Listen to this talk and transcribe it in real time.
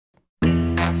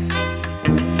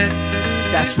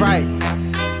That's right,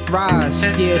 Rise,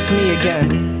 yeah, it's me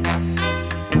again.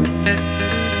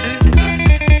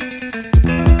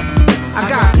 I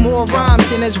got more rhymes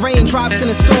than there's raindrops in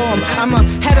a storm. I'm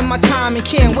ahead of my time and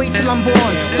can't wait till I'm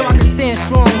born, so I can stand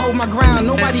strong, hold my ground,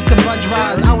 nobody can budge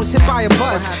Rise. I was hit by a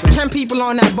bus, 10 people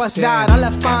on that bus died. I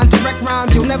left fine, direct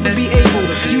rhymes, you'll never be able.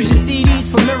 Use your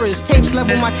CDs for mirrors, tapes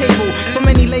level my table. So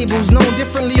many labels, known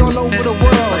differently all over the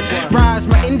world. Rise,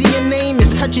 my Indian name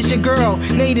is Touches Your Girl.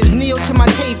 Natives kneel to my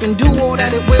tape and do all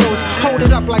that it wills. Hold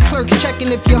it up like clerks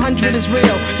checking if your 100 is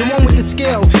real. The one with the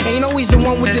skill ain't always the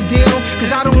one with the deal,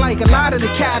 cause I don't like a lot of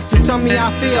the cats, to some me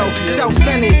I feel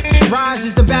self-centered. Rise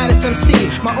is the baddest MC.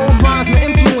 My old rhymes, my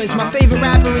influence, my favorite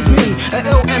rapper is me, a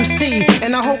ill MC,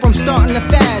 and I hope I'm starting to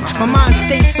fad. My mind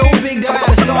stays so big that I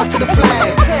had to start to the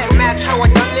flag. Can't match how I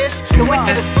done this, the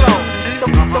wickedest flow.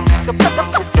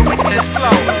 The wickedest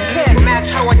flow. Can't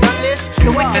match how I done this,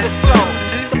 the wickedest flow.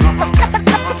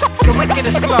 The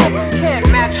wickedest flow.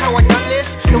 Can't match how I done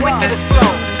this, the wickedest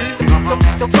flow.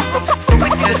 The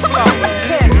wickedest flow.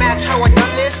 Can't match how I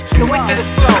done this, the wickedest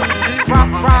flow.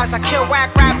 Rise, I kill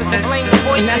whack rappers and blame the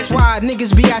voices. And that's why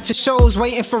niggas be at your shows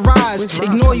waiting for Rise.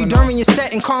 Ignore you during your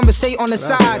set and conversate on the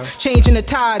side. Changing the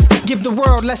tides, give the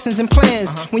world lessons and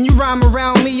plans. When you rhyme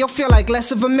around me, you'll feel like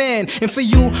less of a man. And for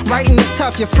you, writing is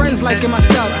tough, your friends liking my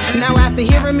stuff. Now after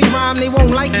hearing me rhyme, they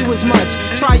won't like you as much.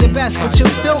 Try your best, but you'll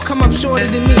still come up shorter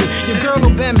than me. Your girl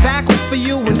will bend backwards for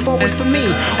you and forward for me.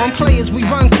 On players, we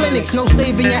run clinics, no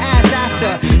saving your ass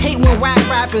after. Hate when whack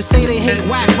rappers say they hate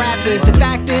whack rappers. The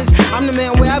fact is, I'm the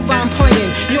man wherever I'm playing.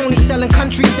 You only selling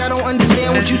countries that don't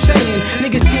understand what you saying.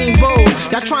 Niggas seem bold,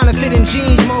 y'all trying to fit in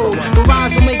jeans mode. But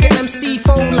Rise will make an MC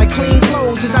fold like clean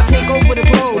clothes as I take over the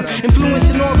globe.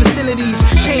 Influencing all vicinities,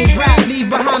 change rap, leave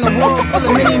behind a world full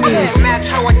of mini-me's. Can't match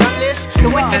how I done this,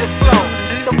 the wickedest flow.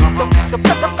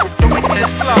 The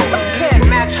wickedest flow. Can't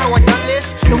match how I done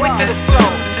this, the wickedest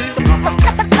flow.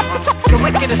 The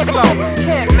wickedest flow.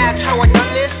 Can't match how I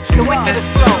done this, the wickedest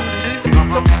flow.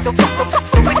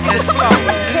 The wickedest flow.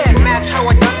 Can't match how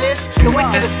I done this, the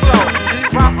wickedest flow.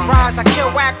 Rise, I kill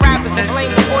whack rappers and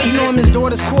blame the voices. Enormous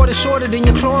daughters quarter shorter than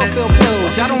your chlorophyll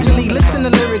pills. Y'all don't really listen to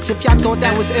lyrics if y'all thought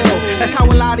that was ill. That's how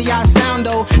a lot of y'all sound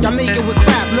though. Y'all make it with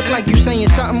crap. Look like you saying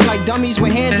something like dummies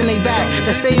with hands in their back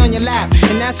that stay on your lap.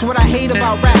 And that's what I hate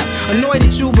about rap. Annoyed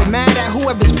at you but mad at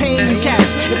whoever's paying you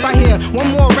cash. If I hear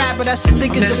one more rapper that's as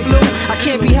sick as the flu, I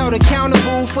can't be held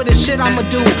accountable for the shit I'ma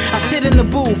do. I sit in the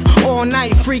booth all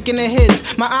night freaking the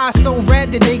hits. My eyes so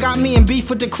red that they got me in beef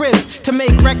with the Crips. To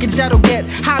make records that'll get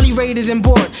highly rated and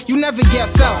bought. You never get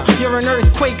felt, you're an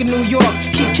earthquake in New York.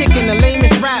 Keep kicking the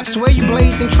lamest raps where you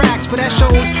blazing tracks, but that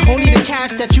shows only the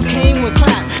cats that you came with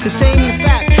clap. The same in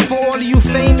fact for all of you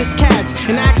famous cats.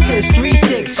 And Access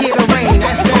 3-6, hear the rain,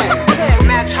 that's that. Can't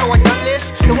match how I done this,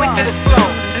 the wickedest flow.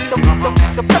 The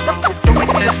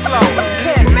wickedest flow.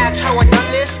 Can't match how I done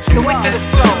this, the wickedest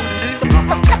flow.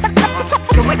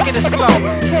 The wickedest flow.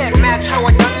 Can't match how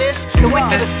I done this, the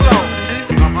wickedest flow.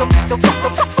 The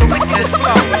wickedest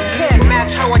flow. Can't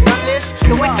match how I done this,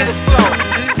 the wickedest flow.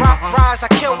 Rise, I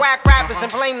kill whack rappers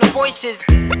and blame the voices.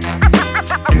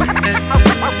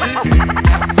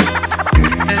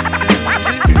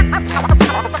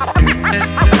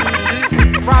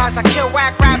 Rise, I kill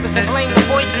whack rappers and blame the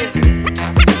voices.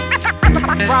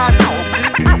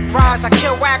 Rise, I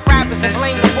kill whack rappers and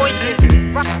blame the voices.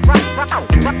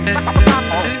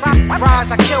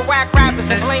 Rise, I kill whack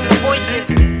rappers and blame the voices.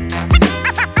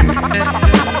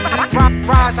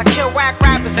 Rise, I kill whack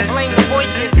rappers and blame the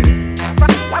voices.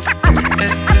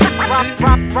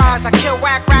 Rise, I kill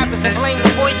whack rappers and blame the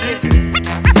voices.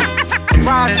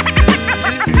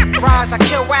 Rise, I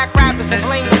kill whack rappers and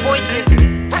blame the voices.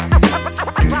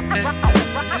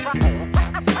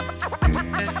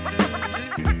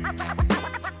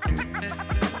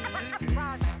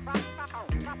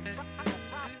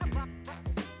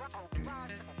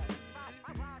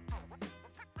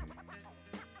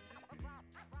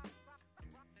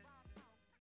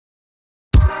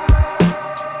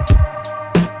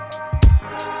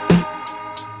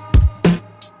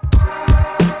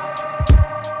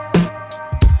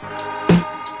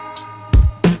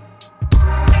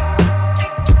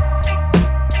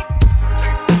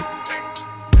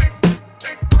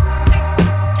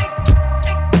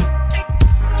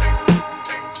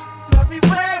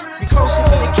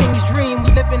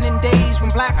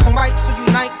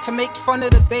 To make fun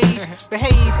of the beige,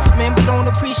 behave, man, we don't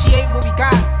appreciate what we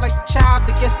got. It's like the child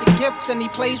that gets the gifts and he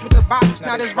plays with the box.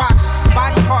 Now there's rocks,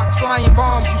 body parts, flying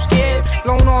bombs. You scared?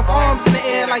 Blown off arms in the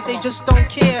air like they just don't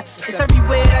care. It's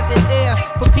everywhere that there's air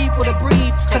for people to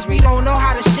breathe, cause we don't know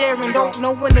how to share and don't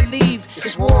know when to leave.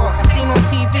 It's war, I seen on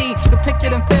TV,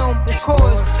 depicted in film.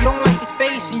 cause. You don't like his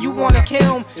face and you wanna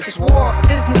kill him. It's war,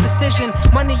 business decision,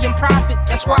 money and profit.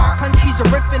 That's why our countries are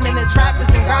ripping and there's rappers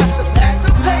and gossip.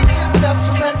 Emancipate yourself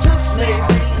from mental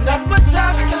slavery. None but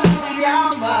us can free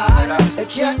our minds. And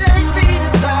can't they see the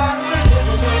time we're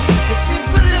living in? It seems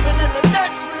we're living in a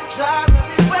desperate time.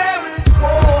 Everywhere is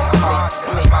war.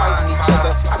 And they fighting each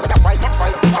other. Fighting each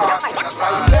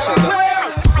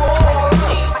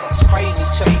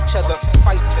other.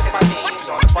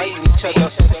 Fighting each other.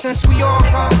 Since we all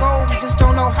gon' go, we just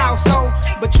don't know how so.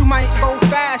 But you might go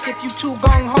fast if you too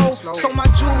gung-ho. So my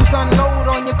jewels unload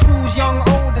on your crews, young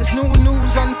old. As new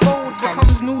news unfolds,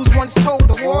 becomes news once told.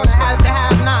 The wars have to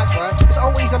have nots. It's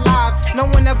always alive. No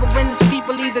one ever wins.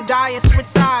 People either die or switch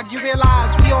sides. You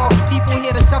realize we all people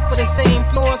here to suffer the same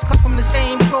flaws, cut from the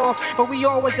same cloth. But we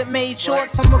all wasn't made short.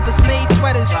 Some of us made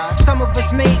sweaters. Some of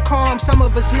us made calm. Some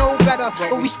of us know better.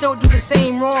 But we still do the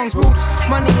same wrongs. Roots,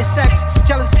 money and sex,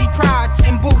 jealousy, pride,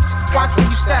 and boots. Watch where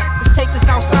you step. Let's take this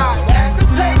outside.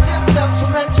 Emancipate yourself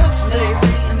from mental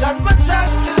slavery. And none but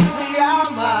us can free our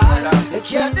minds. And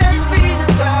can't they see the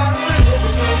time we're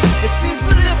living in? It seems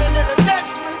we're living in a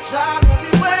desperate time.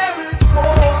 Everywhere is war.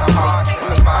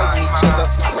 And they fighting each other.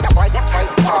 Fighting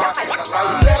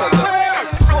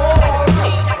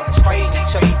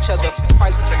each other.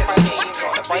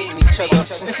 Fighting each other.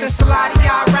 And since a lot of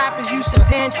y'all rappers used to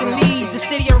dance in leaves, the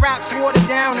city of rap's watered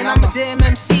down and I'm a damn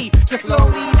MC. Your flow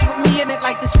leads with me in it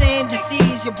like the sand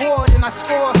disease. You're bored and I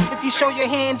score if you show your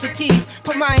hands or teeth.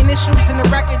 Put my initials in the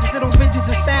records, little ridges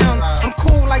of sound. I'm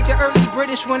cool like the early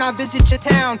British when I visit your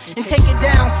town. And take it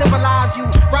down, civilize you,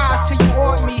 rise till you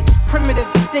ought me.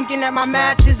 Primitive, thinking that my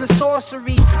match is a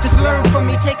sorcery. Just learn from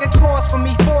me, take a course from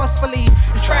me forcefully.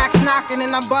 The track's knocking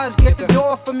and I'm buzzed, get the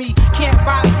door for me. Can't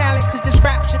buy talent cause this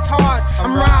rap shit's hard.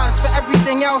 I'm rise for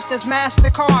everything else that's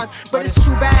MasterCard. But it's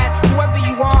too bad, whoever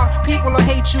you are, people will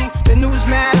hate you. The news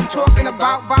mad, I'm talking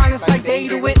about violence like they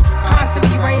do it.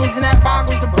 Constantly rains and that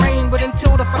boggles the brain. But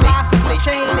until the philosophy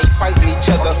change, they fighting each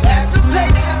other.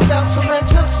 Emancipate yourself from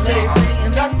mental slavery.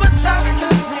 And none but us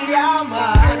can free our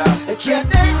minds. And can't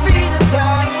they see the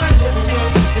time we're living in?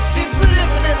 It seems we're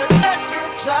living in a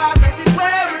desperate time.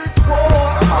 Everywhere is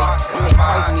war. And they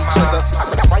fighting each other.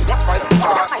 Fighting each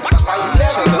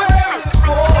other.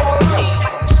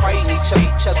 Fighting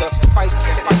each other.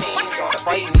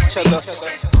 Fighting each other.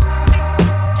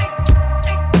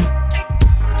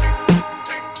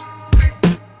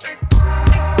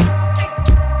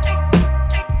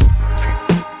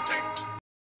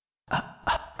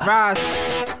 Rise.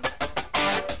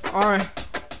 Alright.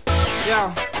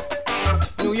 Yo.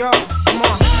 New York. Come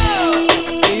on.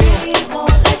 Be you.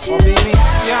 Or be me.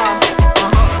 Yo.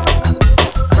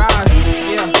 Rise.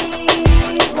 Yeah.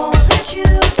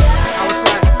 I was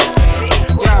like,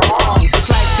 yo. It's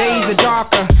like days are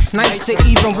darker. Nights are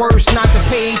even worse. Not the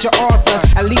page or author.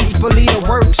 At least believe it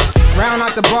works. Round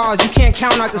out the bars, you can't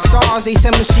count out the stars. They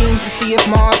send machines to see if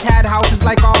Mars had houses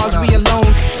like ours. We alone,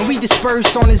 and we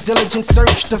disperse on this diligent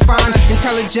search to find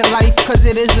intelligent life, cause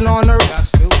it isn't on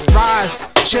earth. Rise,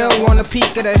 chill on the peak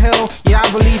of the hill. Yeah, I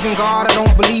believe in God, I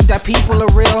don't believe that people are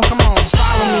real. Come on,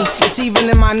 follow me, it's even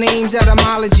in my name's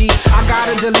etymology. I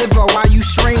gotta deliver while you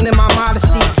strain in my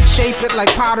modesty. Shape it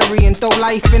like pottery and throw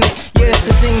life in it. Yeah, it's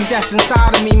the things that's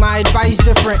inside of me, my advice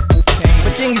different.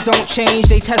 But things don't change,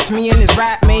 they test me in this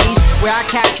rap maze where I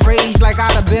catch rage like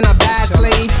I'd have been a bad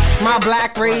slave. My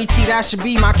black rage, see that should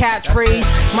be my catchphrase.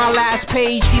 My last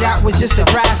page, see that was just a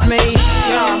draft made.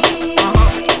 Yeah,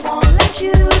 won't let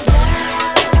you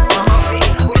down.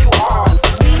 Who you are.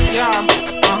 Yeah,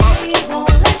 won't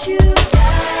let you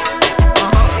down.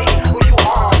 Who you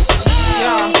are.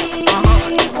 Yeah,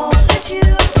 won't let you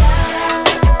down.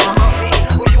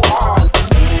 Who you are.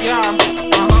 Yeah,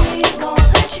 won't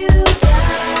let you down.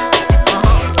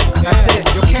 That's it.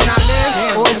 Yo, can I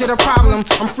live? Or is it a problem?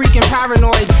 I'm freaking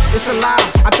paranoid. It's a lie.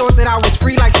 I thought that I was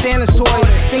free like Santa's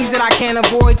toys. Things that I can't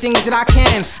avoid, things that I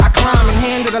can. I climb and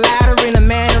handle the ladder in a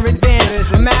manner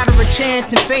advanced. A matter of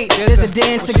chance and fate. There's a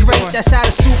dancer great that's at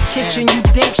a soup kitchen. You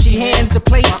think she hands the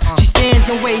plates? She stands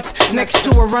and waits next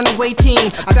to a runaway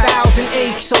teen. 1,000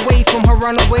 aches away from her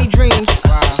runaway dreams.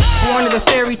 One of the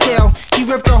fairy tale, he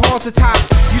ripped her halter top.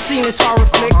 You seen this horror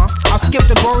flick? I'll skip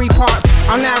the gory part,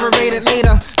 I'll narrate it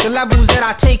later. The levels that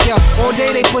I take ya, all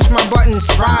day they push my buttons.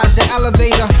 Rise the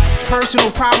elevator, personal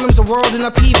problems, a world in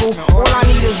upheaval. All I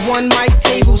need is one mic,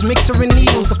 tables, mixer and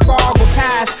needles. The fog will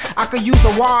pass, I could use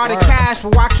a wad of cash,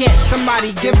 but why can't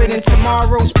somebody give it in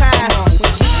tomorrow's past?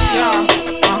 Yeah,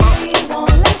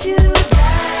 won't let you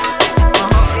down.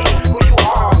 Who you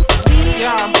are.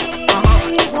 Yeah,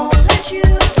 won't let you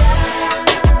down.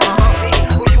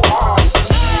 Who you are.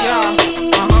 Yeah,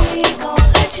 won't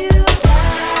let you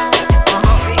down.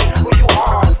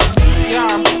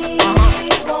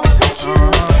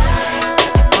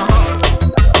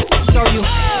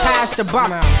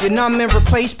 $1. You numb and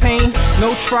replace pain.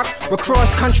 No truck, we're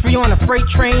cross country on a freight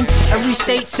train. Every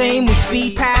state same, we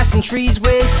speed past and trees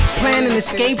whiz. Planning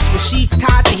escapes with sheets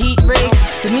tied to heat rigs.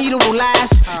 The needle will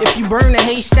last if you burn a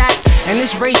haystack. And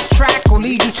this racetrack will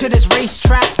lead you to this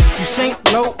racetrack. You sink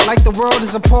low like the world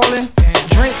is appalling.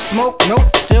 Drink, smoke,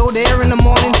 nope, still there in the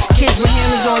morning. Kids with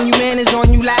hammers on you, man is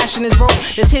on you, lashing his rope.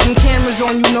 There's hidden cameras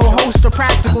on you, no host or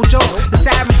practical joke. The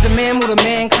savage, the mammal, the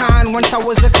mankind. Once I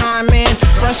was a kind man,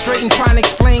 frustrating trying to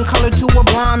explain color to a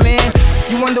blind man.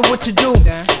 You wonder what to do,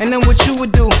 and then what you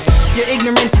would do. Your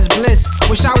ignorance is bliss,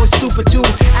 wish I was stupid too.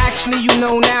 Actually, you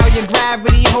know now your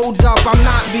gravity holds up. I'm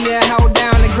not being held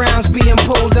down, the ground's being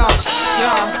pulled up.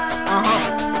 Yeah,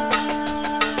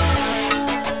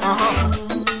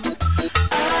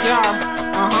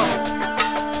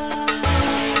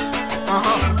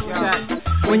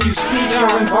 When you speak,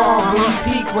 you're involved. When you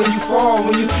peak, when you fall,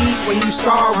 when you eat, when you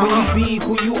starve, when you be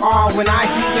who you are. When I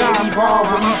heat, you evolve.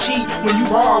 When you cheat, when you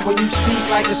ball, when you speak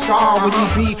like a star. When you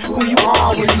be who you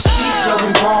are. When you speak, you're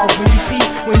involved. When you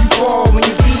peak, when you fall, when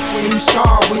you eat, when you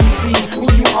starve, when you be who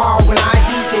you are. When I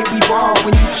heat, they revolve.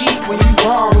 When you cheat, when you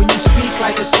ball, when you speak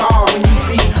like a star. When you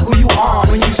be who you are.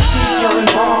 When you speak, you're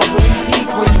involved. When you peak,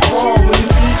 when you fall, when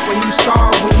you eat, when you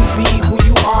starve, when you be who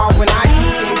you are. When I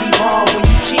heat, they revolve. When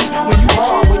you cheat, when you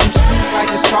ball, when you speak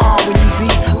like a star. When you be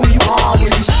who you are.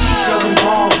 When you speak, you're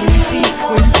involved. When you peak,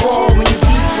 when you fall, when you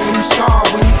eat, when you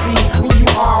starve, when you be who you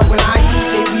are. When I heat,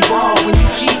 they revolve. When you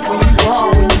cheat, when you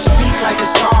ball, when you speak like a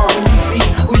star. When you be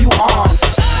who you are.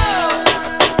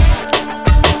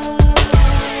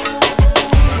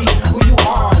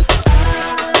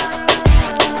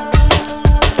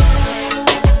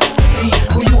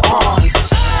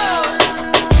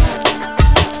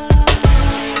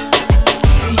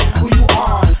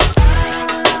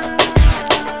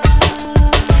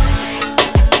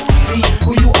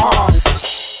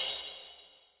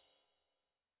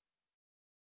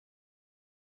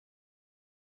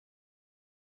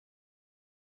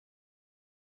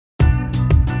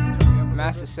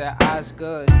 Master said, eyes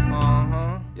good.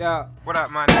 Yeah. What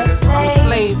up, my nigga? I'm a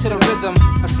slave to the rhythm,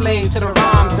 a slave to the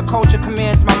rhymes. The culture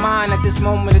commands my mind at this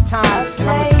moment of time. And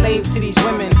I'm a slave to these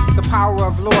women, the power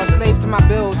of law. Slave to my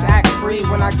bills, act free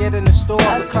when I get in the store.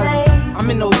 Because I'm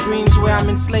in those dreams where I'm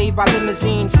enslaved by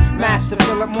limousines. Master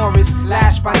Philip Morris,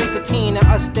 lashed by nicotine. And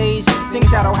us days,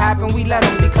 things that'll happen, we let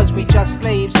them because we just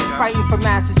slaves. Fighting for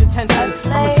masses' attention.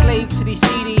 I'm a slave to these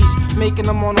CDs, making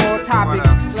them on all topics.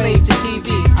 Slave to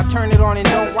TV, I turn it on and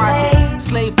don't watch it.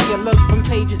 Slave to your look from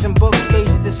pages and books,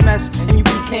 gaze at this mess, and you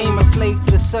became a slave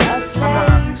to the soot.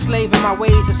 I'm a slave in my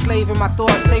ways, a slave in my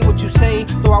thoughts. Say what you say,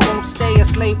 though I won't stay a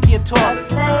slave to your talk.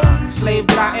 Slave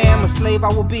that I am, a slave I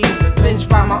will be, lynched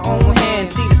by my own hand.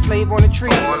 See the slave on the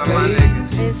tree.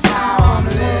 Slave is how I'm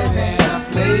living, a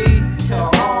slave to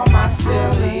all my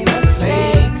silly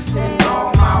mistakes and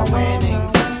all my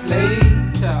winnings. A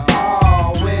slave to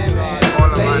all women, a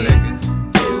slave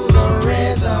to the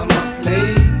rhythm, a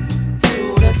slave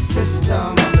to the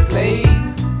system, a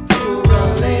slave to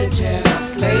religion, a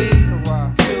slave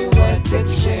to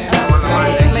addiction,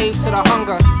 a slave to the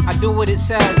hunger. I do what it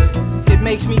says. It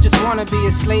makes me just wanna be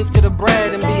a slave to the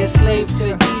bread and be a slave to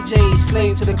the DJs,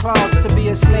 slave to the clubs, to be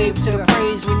a slave to the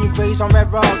praise when you graze on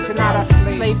red rugs. And not a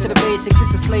slave to the basics,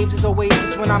 it's a slave to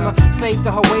oasis. When I'm a slave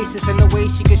to her oasis and the way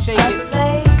she can shake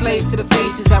it. Slave to the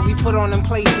faces that we put on in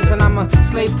places. And I'm a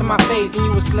slave to my faith and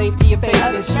you a slave to your faith.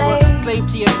 And she a slave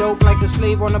to your dope like a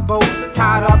slave on a boat.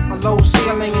 Tied up a low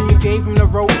ceiling and you gave him the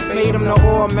rope. Made him the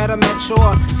oar, met him at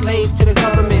shore. Slave to the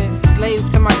government, slave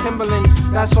to my Timberlands.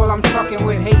 That's all I'm trucking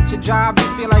with. Hate your job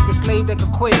and feel like a slave that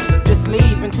could quit. Just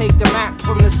leave and take the map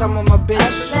from the sum of my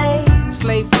bitch.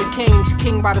 Slave to the kings,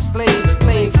 king by the slave.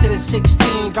 Slave to the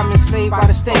 16s, I'm enslaved by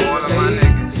the state.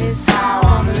 Slave is how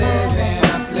I'm living. A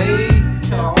slave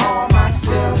to all my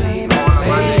silly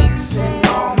mistakes and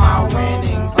all my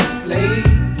winnings. A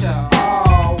slave to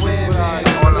all women. A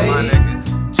slave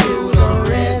to the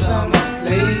rhythm. A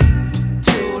slave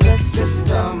to the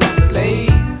system. A slave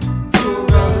to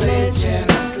religion.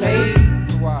 A slave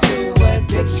to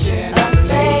addiction. A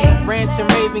slave. Rants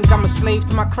and ravings, I'm a slave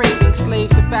to my cravings. Slave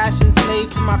to fashion, slave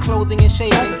to my clothing and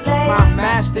shaving. My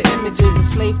master images, a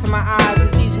slave to my eyes.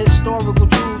 As these historical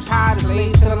truths hide, a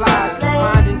slave to the lies.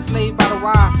 Mind enslaved by the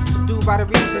why, subdued by the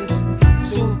reasons,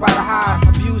 soothed by the high,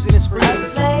 abusing its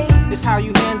freedoms. It's how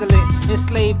you handle it,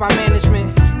 enslaved by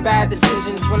management. Bad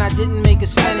decisions when I didn't make a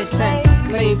Spanish cent.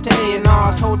 Slave to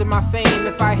A&Rs, holding my fame.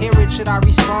 If I hear it, should I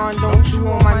respond? Don't chew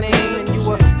on my name. And you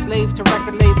a slave to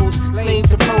record labels, slave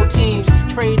to pro teams.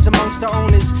 trades amongst the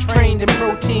owners, trained in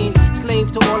protein,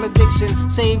 slave to all addiction,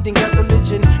 saved and get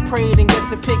religion, prayed and get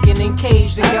to picking, and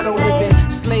caged in ghetto living.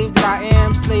 Slave that I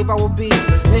am, slave I will be,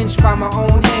 lynched by my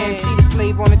own hand, see the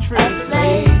slave on the tree. A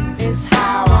slave is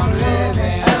how I'm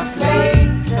living, a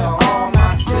slave to all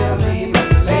my silly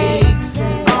mistakes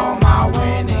and all my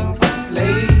winnings, a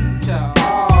slave to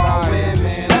all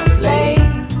women, a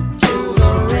slave to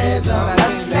the rhythm, a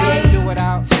slave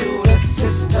to the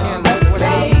system, a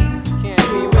slave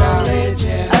to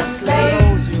religion, a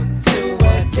slave to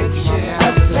addiction,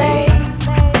 a slave.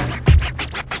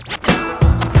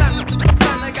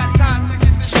 I got time to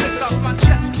get this shit off my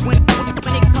chest. When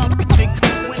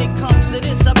it comes to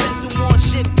this, I've been through more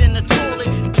shit than the toilet.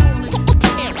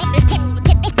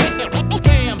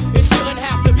 Damn, it shouldn't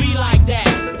have to be like that.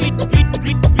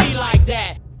 Be like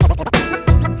that.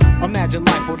 Imagine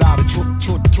life without a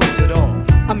choice at all.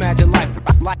 Imagine life.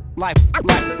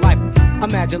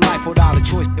 Imagine life without a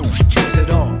choice at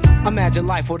all. Imagine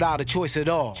life without a choice at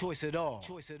all.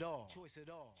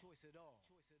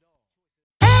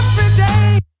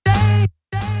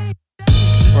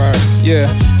 Right, yeah,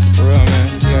 for real, man.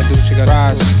 You gotta do what you gotta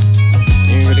rise.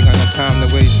 You ain't really got no time to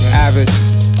waste, man. Avid,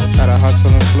 gotta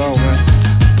hustle and flow, man.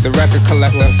 The record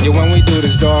collector, yo, when we do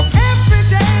this, dog,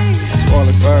 it's all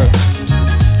it's worth.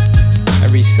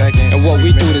 Every second, and what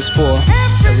we do this for,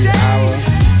 every hour.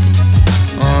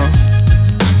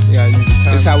 You gotta use the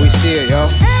time. It's how we see it, yo.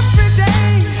 You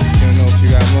don't know if you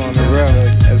got more on the real,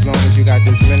 so as long as you got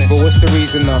this minute. But what's the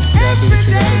reason, though? You gotta do what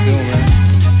you gotta do, man.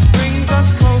 Brings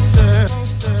us closer.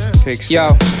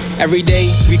 Yo, every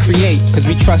day we create, cause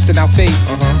we trust in our fate.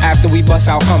 After we bust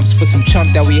our humps for some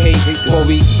chump that we hate, or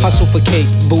we hustle for cake,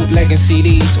 bootlegging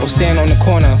CDs, or stand on the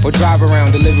corner, or drive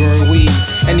around delivering weed.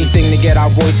 Anything to get our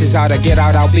voices out or get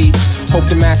out our beats. Hope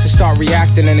the masses start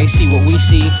reacting and they see what we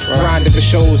see. Grinding for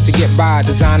shows to get by,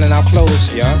 designing our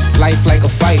clothes. Life like a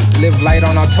fight, live light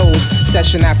on our toes.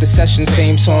 Session after session,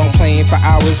 same song playing for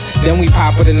hours. Then we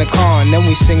pop it in the car and then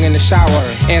we sing in the shower.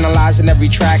 Analyzing every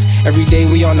track, every day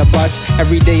we on the bus.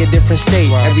 Every day a different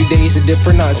state, every day is a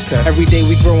different us. Every day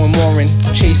we growing more and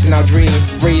chasing our dream.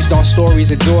 Raised on stories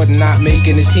of Jordan not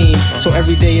making a team. So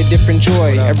every day a different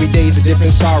joy, every day is a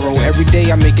different sorrow. Every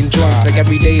day I'm making joints like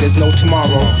every day there's no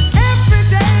tomorrow. Every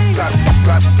day.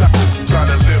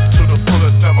 Gotta live to the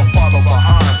fullest, never follow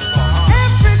behind.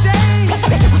 Every day.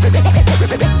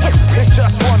 It's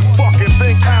just one fucking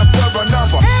thing after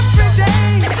another. Every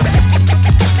day.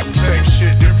 Same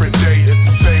shit, different day, it's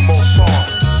the same old song.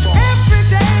 Every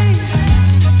day.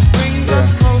 Brings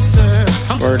us closer.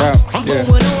 Word up, yeah.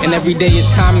 And every day is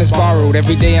time that's borrowed.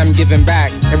 Every day I'm giving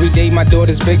back. Every day my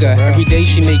daughter's bigger. Every day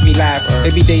she make me laugh.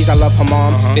 Every days I love her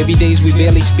mom. Every days we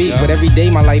barely speak, but every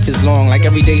day my life is long. Like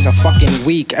every day's a fucking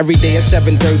week. Every day at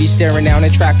 7:30 staring down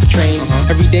the track for trains.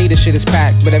 Every day the shit is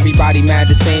packed, but everybody mad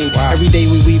the same. Every day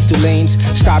we weave through lanes,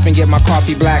 stop and get my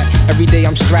coffee black. Every day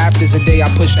I'm strapped is a day I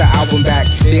push the album back.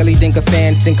 Daily think of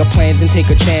fans, think of plans and take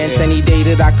a chance. Any day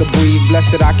that I could breathe,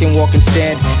 blessed that I can walk and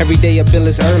stand. Every day a bill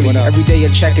is early, every day a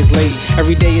check is late.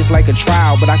 Every day is like a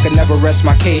trial, but I could never rest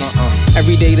my case.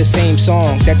 Every day the same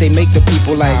song that they make the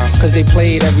people like, cause they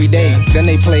play it every day, then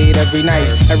they play it every night.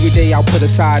 Every day I'll put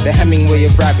aside the Hemingway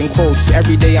of rapping quotes.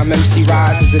 Every day I'm MC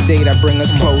Rise is a day that bring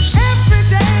us close. Every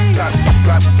day.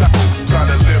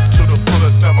 Gotta live to the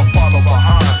fullest, never follow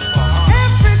behind.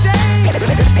 Every day.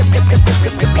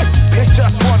 It's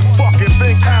just one fucking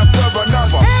thing after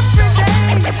another. Every day.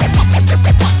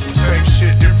 Same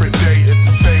shit, different day, it's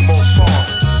the same old song.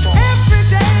 Every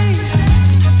day.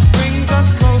 Brings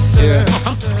us closer.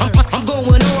 I'm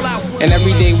going all out. And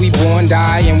every day we born,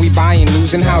 die, and we buying,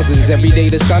 losing houses. Every day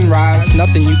the sunrise,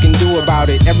 nothing you can do about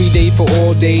it. Every day for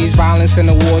all days, violence and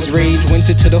the wars rage.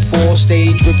 Winter to the fall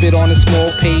stage, rip it on a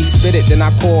small page. Spit it, then I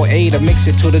call A to mix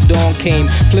it till the dawn came.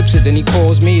 Flips it, then he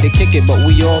calls me to kick it, but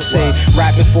we all say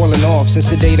rapping falling off since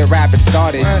the day the rap had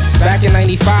started. Back in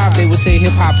 95, they would say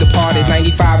hip-hop departed.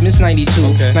 95 missed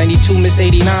 92, 92 missed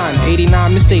 89,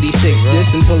 89 missed 86.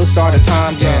 This until the start of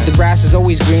time. The grass is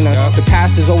always greener, the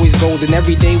past is always golden.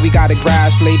 Every day we gotta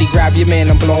grasp. Lady, grab your man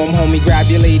and blow him. Homie, grab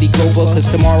your lady, Grover, cause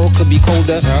tomorrow could be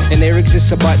colder. And there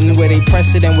exists a button where they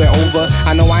press it and we're over.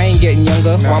 I know I ain't getting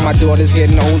younger while my daughter's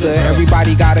getting older.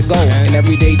 Everybody gotta go, and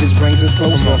every day just brings us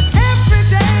closer. Every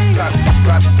day.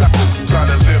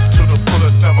 Gotta live to the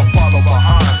fullest, never follow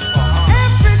behind.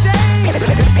 Every day.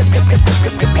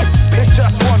 It's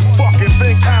just one fucking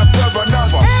thing after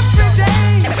another. Every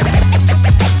day.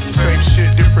 Same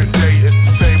shit, different day, it's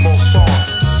the same old song.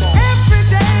 Every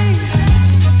day.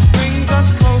 Brings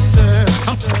us closer.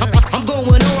 I'm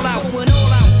going all out.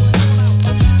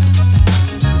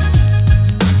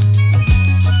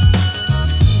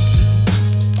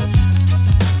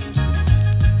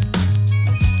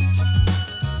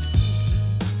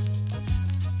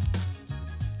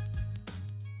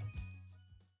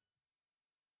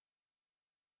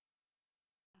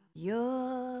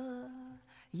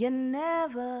 You're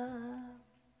never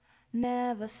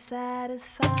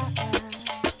satisfied.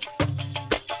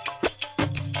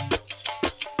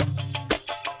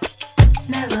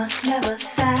 Never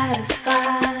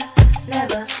satisfied.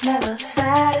 Never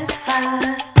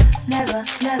satisfied. Never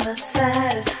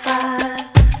satisfied.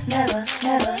 Never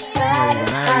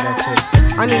satisfied.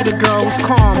 I need a girl who's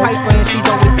calm, hyper, and she's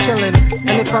always chillin'.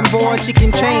 And if I'm bored, she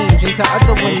can change into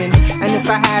other women. And if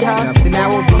I had her, then that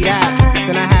would be that.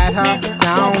 Then I had her,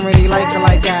 now I don't really like her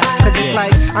like that. Cause it's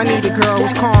like, I need a girl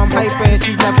who's calm, hyper, and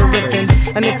she's never rippin'.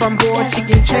 And if I'm bored, she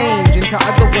can change into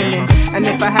other women. And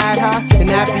if I had her, then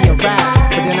that'd be a wrap.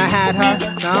 But then I had her,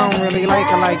 now I don't really like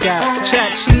her like that.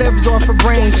 Check, she lives off her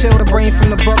brain, chill the brain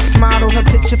from the books. Model her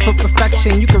picture for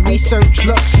perfection, you can research,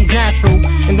 look, she's natural.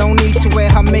 And don't need to wear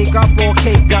her makeup or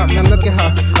cake up. Man, look at her,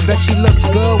 I bet she looks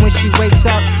good when she wakes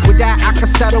up. With that, I can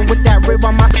settle with that rib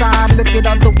on my side. Look at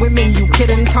other women, you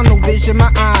kidding, tunnel vision,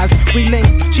 my eyes. We link,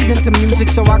 she's into music,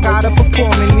 so I got her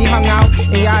performing. We hung out,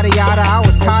 and yada yada, I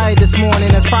was tired this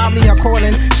morning. That's probably her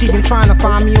calling, she been trying to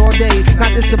find me all day.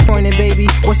 Not disappointed, baby,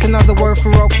 what's another word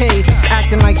for okay?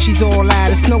 Acting like she's all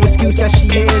that, it's no excuse that she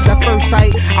is. At first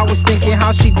sight, I was thinking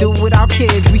how she do without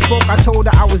kids. We spoke, I told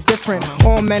her I was different,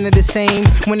 all men are the same.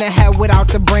 When the head without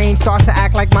the brain starts to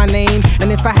act like my name.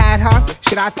 And if I had her,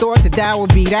 shit, I thought that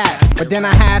would be that. But then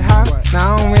I had her,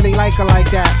 now I don't really like her like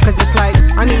that. Cause it's like,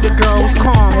 I need a girl who's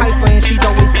calm, hyper, and she's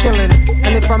always chillin'.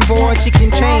 And if I'm bored, she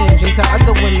can change into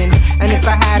other women. And if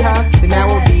I had her, then that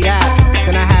would be that.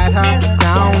 Then I had her,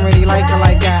 now I don't really like her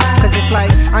like that. Cause it's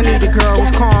like, I need a girl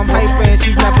who's calm, hyper, and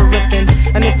she's never rippin'.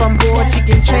 And if I'm bored, she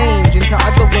can change into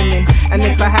other women. And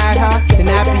if I had her, then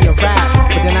that'd be a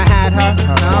wrap. But then I had her,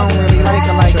 now I don't really like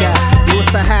her like that.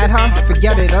 If I had her,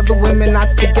 forget it. Other women,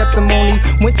 not forget them only.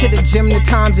 Went to the gym the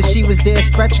times that she was there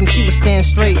stretching. She would stand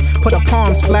straight, put her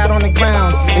palms flat on the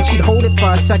ground, and she'd hold it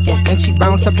for a second, and she'd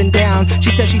bounce up and down.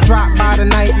 She said she dropped by the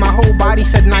night, my whole body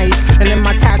said nice. And then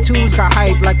my tattoos got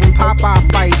hype, like when Popeye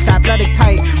fights. Athletic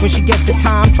tight, when she gets the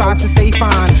time, tries to stay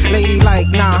fine. Lady like,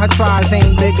 nah, her tries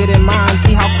ain't bigger than mine.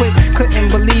 See how quick,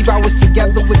 couldn't believe I was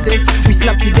together with this. We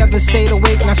slept together, stayed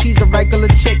awake, now she's a regular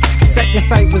chick. The second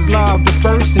sight was love, the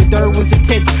first and third was the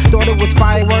tits. Thought it was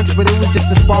fireworks, but it was just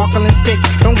a sparkling stick.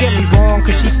 Don't get me wrong,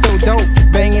 cause she's still dope,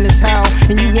 banging as hell.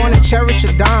 And you wanna cherish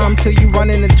a dime till you run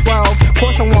into 12. Of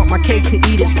course I want my cake to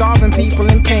eat it, starving people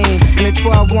in pain. And the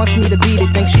 12 wants me to beat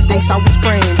it, think she thinks I was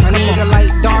framed. I need a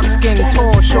light, dark skin,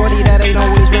 tall, shorty that ain't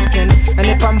always ripping. And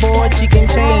if I'm bored, she can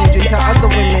change into other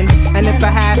women. And if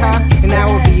I had her, then that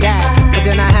would be that. But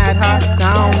then I had her, now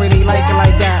I don't really like her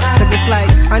like that. Cause it's like,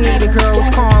 I need a girl who's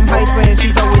calm, hyper, and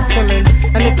she's always chillin'.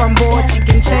 And if I'm bored, she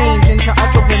can change into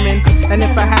other women. And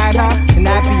if I had her, then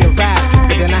that'd be a wrap.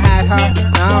 But then I had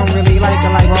her, now I don't really like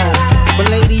her like that. But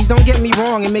ladies, don't get me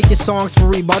wrong and make your songs for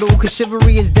rebuttal. Cause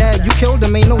chivalry is dead, you killed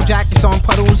them, ain't no jackets on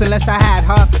puddles. Unless I had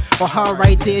her, or her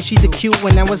right there, she's a cute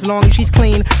one. Now as long as she's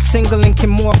clean, single and can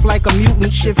morph like a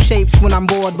mutant. Shift shapes when I'm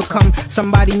bored, become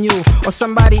somebody new. Or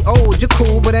somebody old, you're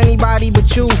cool, but anybody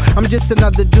but you. I'm just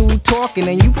another dude talking,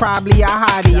 and you probably a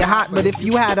hottie. You're hot, but if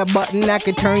you had a button that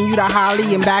could turn you to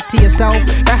Holly and back to yourself,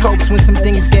 that helps when some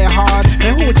things get hard.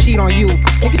 Man, who would cheat on you?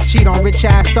 Niggas cheat on rich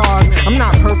ass stars. I'm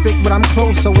not perfect, but I'm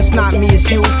close, so it's not me, it's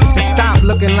you. Just stop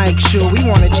looking like shoo. We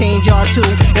wanna change y'all too.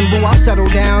 And boo, I'll settle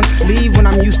down, leave when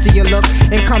I'm used to your look,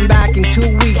 and come back in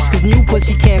 2 weeks, cause new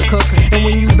pussy can't cook. And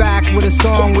when you back with a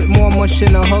song with more mush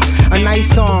in the hook, a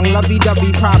nice song,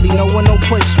 lovey-dovey, probably no one no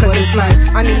push. Cause it's like,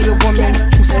 I need a woman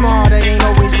who's smart, that ain't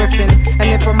always riffing. And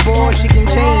if I'm bored, she can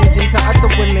change into other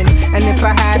women. And if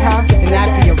I had her, then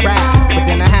that'd be a wrap. But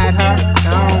then I had her, I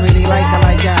don't really like her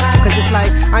like that. Cause it's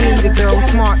like, I need a girl who's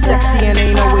smart, sexy, and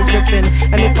ain't always riffing.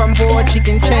 And if I'm bored, she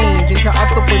can change into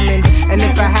other women. And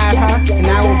if I had her, then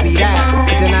that would be that.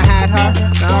 But then I had her,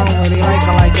 I don't really like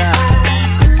her like that.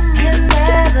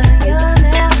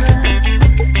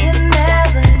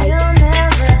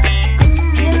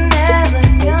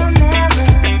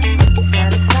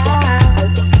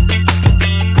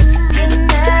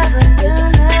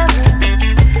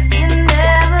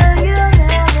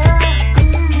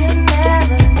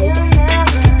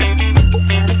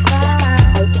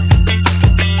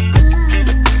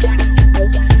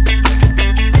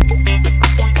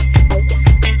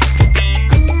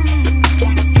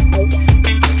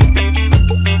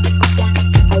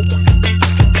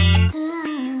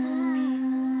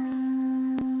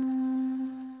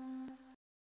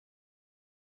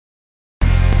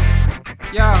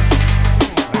 Yeah,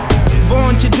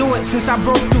 born to do do it since I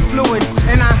broke through fluid.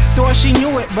 And I thought she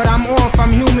knew it, but I'm off, I'm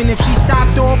human. If she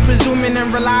stopped all presuming and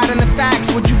relied on the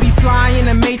facts, would you be flying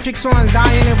a matrix on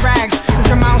Zion and rags? Cause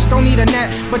the mouse don't need a net,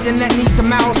 but the net needs a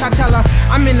mouse. I tell her,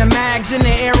 I'm in the mags, in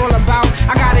the air all about.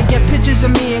 I gotta get pictures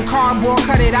of me in cardboard,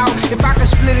 cut it out. If I could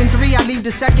split in three, I'd leave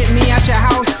the second me at your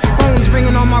house. Phones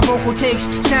ringing on my vocal takes,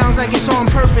 sounds like it's on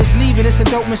purpose. Leave it, it's a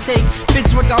dope mistake.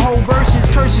 Fits with the whole verses,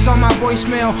 curses on my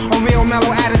voicemail, on real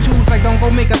mellow attitudes. Like don't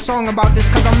go make a song about this,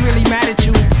 cause I'm really mad at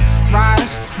you.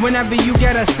 Rise, whenever you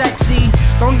get a sexy.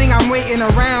 Don't think I'm waiting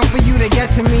around for you to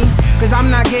get to me, cause I'm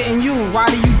not getting you. Why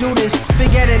do you do this?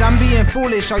 Forget it, I'm being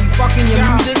foolish. Are you fucking your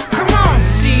music? Come on!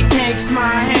 She takes my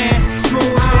hand, smooths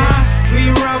it. We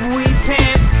rub, we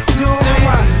pant, do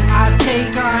it. I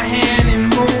take her hand and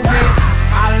move it.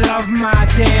 I love my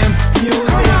damn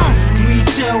music. We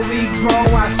chill, we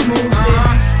grow, I smooth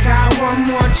it. Got one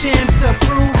more chance to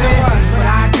prove it, but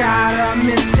I gotta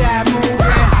miss that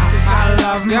movie. I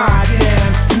love my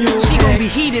damn music. She gon' be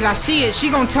heated, I see it. She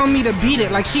gon' tell me to beat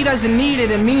it like she doesn't need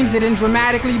it and means it. And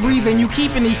dramatically breathing, you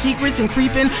keeping these secrets and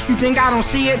creeping. You think I don't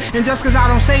see it, and just cause I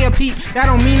don't say a peep, that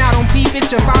don't mean I don't peep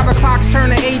it. Your 5 o'clocks turn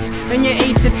to 8s, then your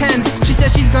 8s to 10s. She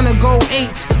said she's gonna go 8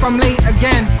 if I'm late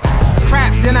again.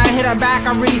 Crap, then I hit her back.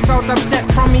 I really felt upset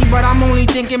from me, but I'm only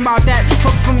thinking about that.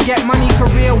 Hook from Get Money,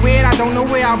 career weird. I don't know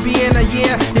where I'll be in a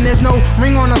year. And there's no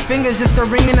ring on her fingers, just the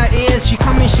ring in her ears. She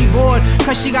coming, she bored,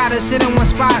 cause she gotta sit in one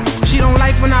spot. She don't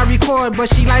like when I record, but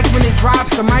she like when it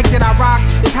drops. The mic that I rock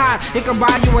is hot, it could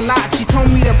buy you a lot. She told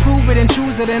me to prove it and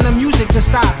choose it, and the music to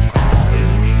stop.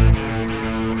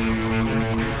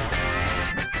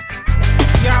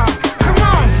 Yo, come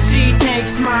on! She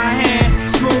takes my hand,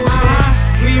 smooths it.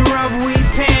 We rub, we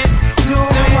pant, do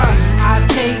it. I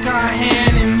take her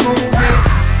hand and move it.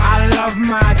 I love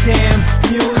my damn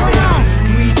music.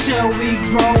 We chill, we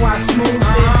grow, I smooth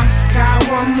it. Got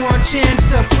one more chance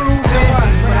to prove it,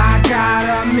 but I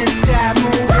gotta miss that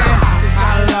movie.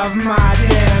 I love my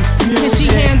damn music. And she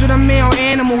handled a male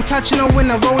animal, touching her when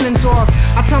the rolling's off.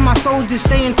 I tell my soldiers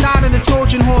stay inside of the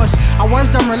Trojan horse. I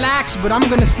was done relaxed, but I'm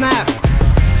gonna snap.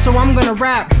 So I'm gonna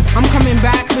rap, I'm coming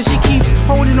back, but she keeps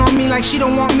holding on me like she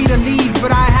don't want me to leave.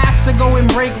 But I have to go and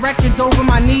break records over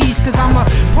my knees, cause I'm a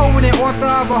poet and author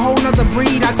of a whole nother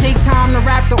breed. I take time to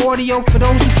rap the audio for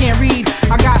those who can't read.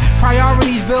 I got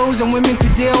priorities, bills, and women to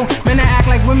deal. Men that act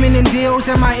like women in deals,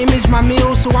 and my image, my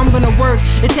meals. So I'm gonna work,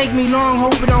 it take me long,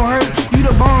 hope it don't hurt. You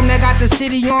the bomb that got the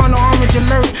city on orange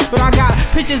alert. But I got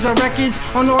pictures of records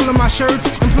on all of my shirts.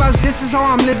 And plus this is how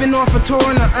I'm living off a tour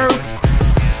on the earth.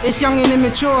 It's young and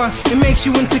immature, it makes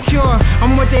you insecure.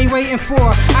 I'm what they waiting for,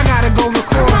 I gotta go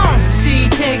record. She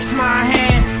takes my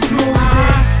hand, smooths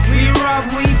it. We rub,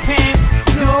 we pant,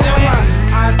 do it.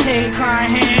 I take her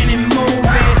hand and move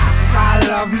it. I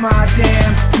love my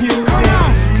damn music.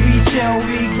 We chill,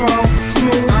 we grow,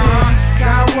 smooth it.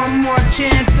 Got one more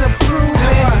chance to prove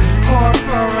it. Call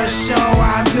for a show,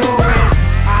 I do it.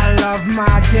 I love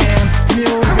my damn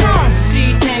music.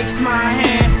 She takes my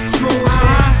hand, smooths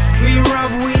it. We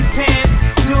rub, we pant,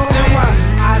 do it.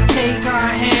 I take her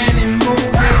hand and move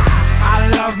it. I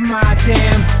love my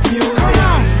damn music.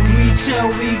 We chill,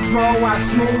 we grow, I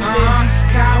smooth it.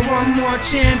 Got one more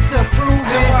chance to prove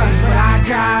it, but I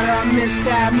gotta miss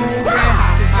that movie.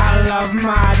 Cause I love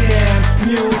my damn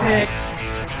music.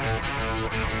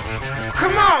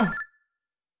 Come on!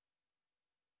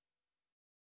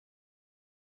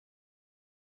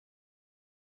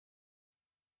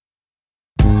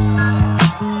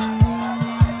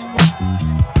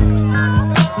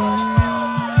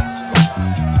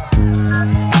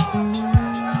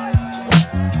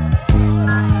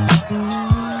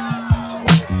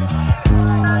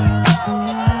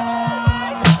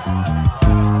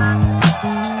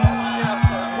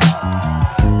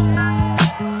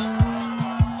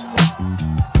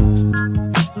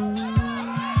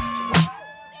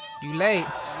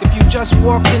 If you just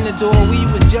walked in the door, we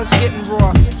was just getting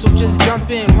raw. So just jump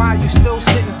in while you still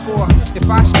sitting for. If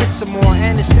I spit some more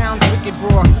and it sounds wicked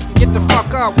raw, get the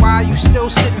fuck up while you still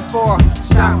sitting for.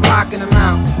 Stop blocking them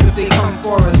out if they come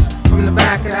for us. From the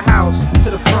back of the house to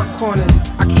the front corners,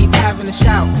 I keep having to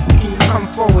shout, can you come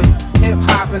forward? Hip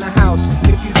hop in the house,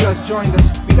 if you just joined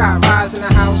us. We got Rise in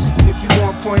the house, if you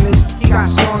want pointers. He got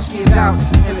songs for your doubts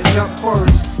and a jump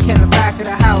chorus. Can the back of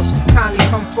the house kindly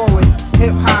come forward?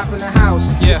 Hip hop in the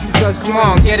house, if you just come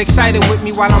on, get excited with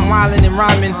me while I'm wildin' and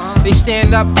rhyming. They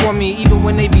stand up for me even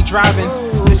when they be driving.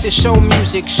 This is show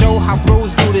music, show how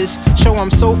bros do this. Show I'm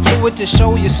so fluid to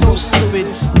show you're so stupid.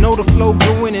 Know the flow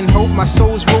brewing and hope my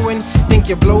soul's ruined. Think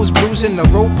your blow's bruising, the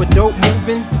rope but dope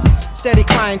moving. Steady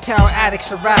clientele,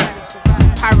 addicts of rap.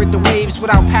 Pirate the waves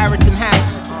without parrots and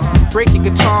hats. Break your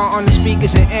guitar on the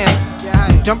speakers and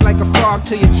amp. Jump like a frog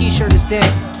till your t-shirt is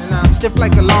damp. Stiff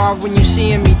like a log when you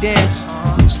seeing me dance.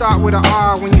 Start with an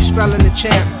R when you spelling the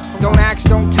champ. Don't ask,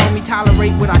 don't tell me,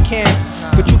 tolerate what I can.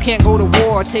 But you can't go to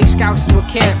war or take scouts to a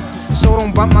camp. So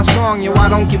don't bump my song, yo, I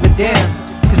don't give a damn.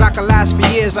 Cause I can last for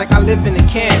years like I live in a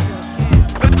can.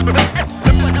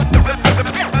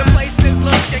 The place is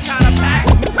looking kinda packed.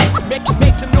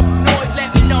 Make some noise,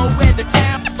 let me know where the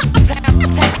town at.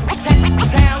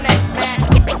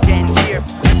 Then cheer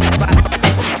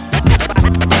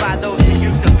by those who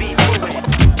used to be moving.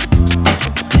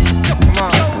 Come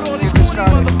on, let's get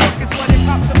started.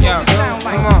 Yo,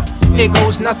 come on. Here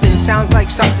goes nothing, sounds like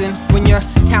something. When your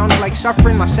town is like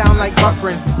suffering, my sound like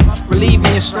buffering.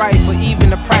 Relieving your strife or even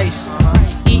the price.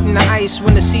 Eating the ice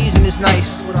when the season is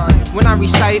nice. When I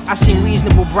recite, I seem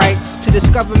reasonable bright. To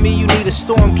discover me, you need a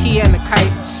storm key and a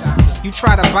kite. You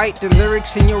try to bite the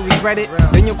lyrics and you'll regret it.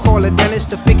 Then you'll call a dentist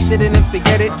to fix it and then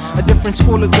forget it. A different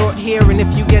school of thought here, and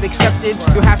if you get accepted,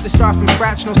 you'll have to start from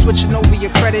scratch, no switching over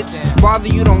your credits. Bother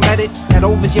you, don't let it, that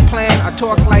over's your plan. I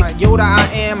talk like Yoda, I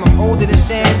am, I'm older than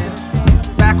sand.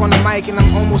 Back on the mic and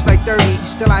I'm almost like 30.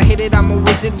 Still I hit it, I'm a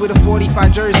wizard with a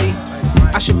 45 jersey.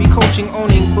 I should be coaching,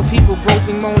 owning, for people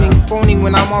groping, moaning, phoning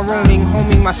when I'm all roaming,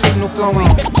 homing, my signal flowing.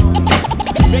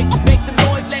 Make some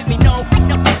noise, let me know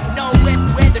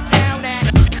where the town at.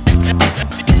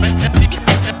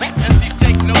 MCs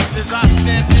take notes as I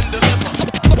stand and deliver.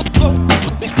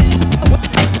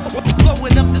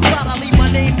 Blowing up the spot, I leave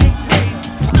my name engraved.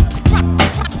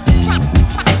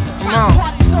 Come on.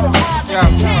 Yeah.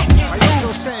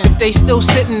 If they still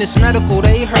sitting, it's medical,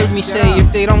 they heard me say.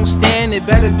 If they don't stand, it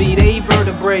better be they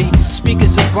vertebrae.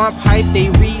 Speakers a bump, hype, they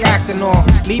react and all.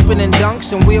 Leaping in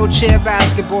dunks and wheelchair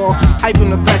basketball. Hyping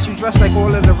the best, you dress like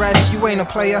all of the rest. You ain't a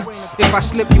player, if I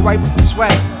slip, you wipe up the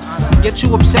sweat. Get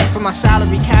too upset for my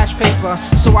salary, cash paper.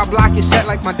 So I block your set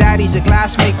like my daddy's a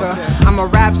glass maker. I'm a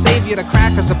rap savior, the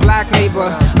cracker's a black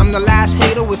neighbor. I'm the last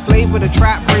hater with flavor, the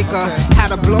trap breaker.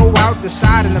 Had a blow out the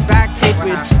side and the back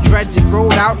tapered. Dreads it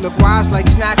rolled out, look wise like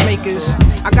snack makers.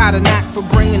 I got a knack for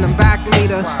bringing them back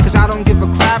later. Cause I don't give a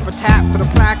crap or tap for the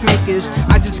plaque makers.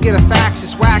 I just get a fax,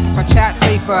 it's whack if I chat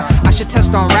safer. I should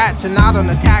test on rats and not on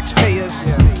the taxpayers.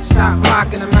 Stop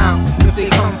blocking them out if they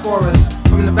come for us.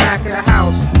 From the back of the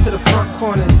house to the front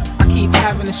corners, I keep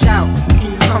having a shout.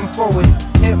 Can you come forward?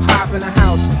 Hip hop in the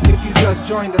house. If you just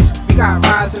joined us, we got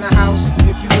Rise in the house.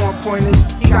 If you want pointers,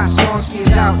 he got songs for your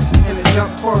doubts and a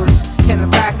jump chorus. In the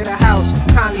back of the house,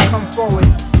 kindly come forward.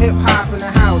 Hip hop in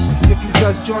the house. If you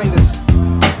just joined us.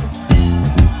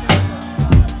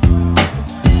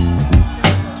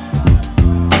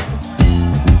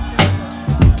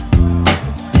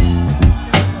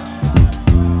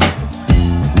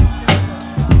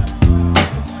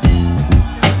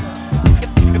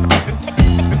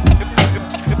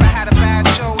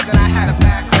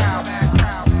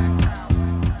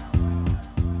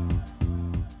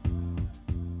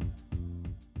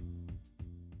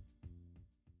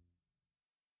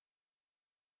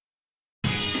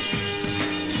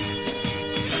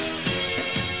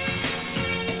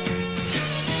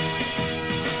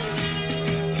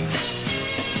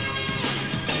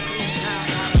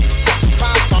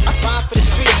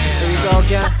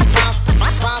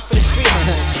 Rhyme for the street.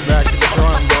 Back to the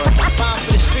drawing board. Rhyme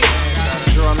for the street.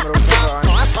 Drum middle guitar.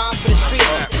 Rhyme for the street.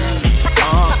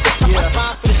 Yeah.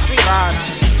 Rhyme for the street. Ride.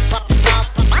 Rhyme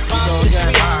for the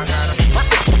street.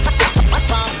 Rhyme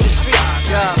for the street.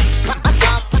 Yeah.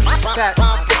 That.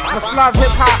 I must love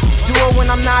hip hop. Do it when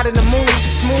I'm not in the mood.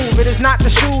 Smooth. It is not the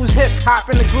shoes. Hip hop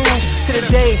in the groove. To the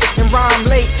day and rhyme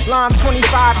late. Line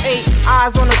 25-8.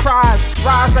 Eyes on the prize.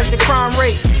 Rise like the crime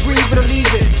rate. Breathe it or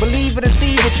leave it. Believe it or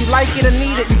thieve it. You like it or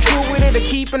need it. You true with it or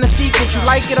keeping a secret. You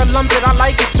like it or lump it. I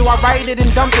like it, so I write it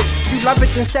and dump it. If you love it,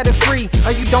 then set it free.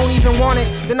 Or you don't even want it,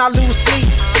 then I lose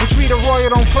sleep. And treat a royal,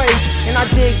 don't play. And I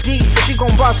dig deep. She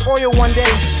gon' bust oil one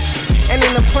day. And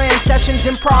in the planned sessions,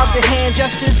 improv the hand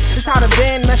gestures. This how the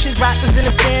band meshes, rappers in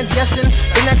the stands guessing.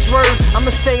 The next word,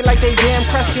 I'ma say like they damn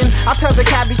Kreskin. I tell the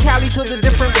cabby Cali to the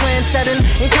different plan setting.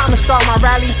 Ain't time to start my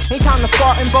rally, ain't time to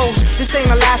fart and boast. This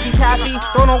ain't a laffy taffy,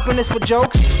 don't open this for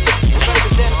jokes.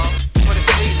 Represent for the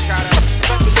streets, gotta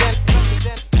represent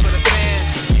for the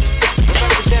fans.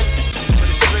 Represent for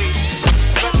the streets.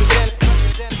 Represent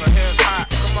for hip hop.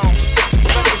 Come on.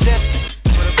 Represent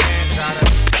for the fans, gotta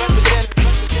represent.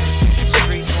 The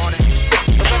streets want it.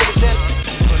 Represent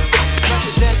for the fans.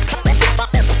 Represent.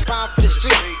 Rhyme for the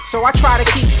street. So I try to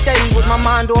keep steady with my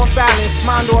mind off balance,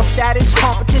 mind off status,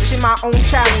 competition, my own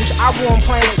challenge. I warm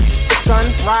planets, sun,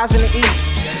 rise in the east.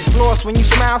 floss. When you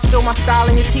smile, still my style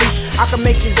in your teeth. I can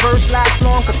make this verse last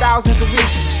long for thousands of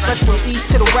weeks. Stretch from east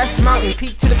to the west, mountain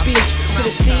peak to the beach, to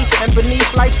the sea, and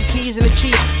beneath life's a tease and a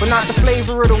cheat, but not the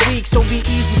flavor of the week, so be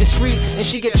easy, discreet. And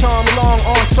she get charmed along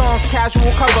on songs,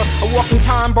 casual cover, a walking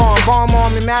time bomb, bomb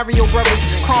arm and Mario Brothers.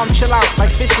 Calm, chill out,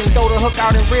 like fishing, throw the hook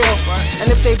out and reel. And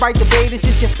if they bite the bait, it's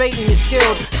just your fate and you're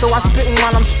skilled. So I spittin'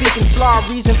 while I'm speaking slaw,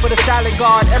 reason for the salad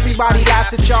guard. Everybody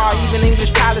laughs at y'all, even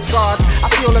English palace guards. I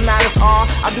feel the malice are.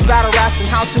 I do battle raps and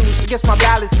how-tos, guess my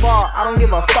ballad's far. I don't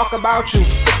give a fuck about you.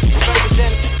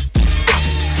 Represent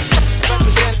for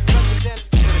the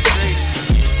streets.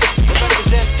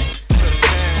 Represent for the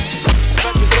fans.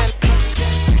 Represent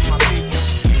my people.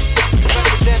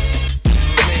 Represent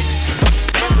me.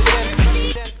 Represent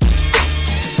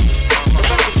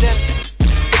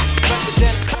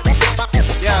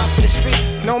yeah, for the street.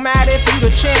 No matter if you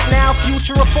the champ now,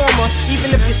 future or former,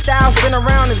 even if your style's been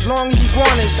around as long as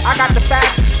iguanas. I got the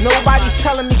facts, nobody's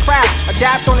telling me crap.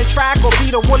 Adapt on the track or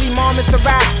be the woolly mammoth the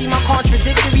rap. See my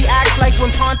contradictory acts like when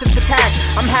pontiffs attack.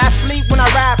 I'm half asleep when I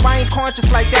rap, I ain't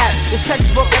conscious like that. It's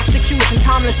textbook execution,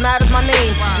 timeless matter's my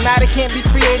name. Matter can't be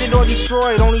created or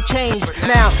destroyed, only changed.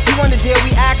 Now, you wanna dare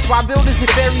we ask why builders and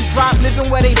fairies drop, living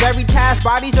where they bury past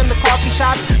bodies in the coffee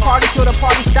shops. Party till the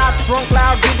party stops, drunk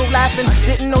loud, giggle laughing.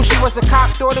 Didn't know she was a cop,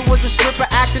 thought it was a stripper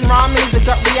acting. Rhyming is a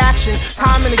gut reaction,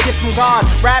 time and a gift from God.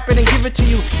 Rap it and give it to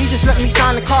you, he just let me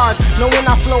sign the card. Know when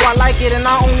I flow I like it and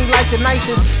I only like the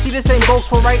nicest. See this ain't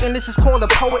boastful writing, this is called a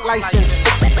poet license.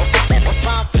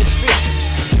 Rhyme for the street.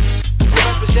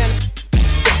 Represent.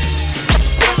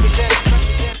 Represent.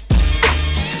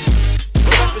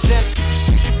 Represent.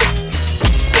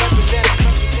 Represent.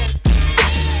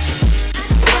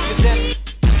 Represent.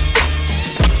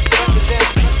 Represent.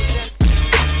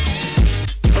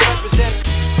 Represent.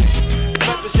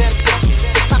 Represent.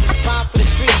 Rhyme for the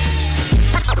street.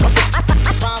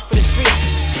 Rhyme for the street.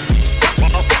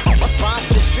 Rhyme for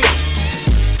the street.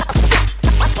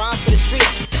 Rhyme for the street. Rhyme for the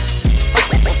street.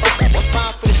 Rhyme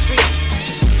for the street. Rhyme for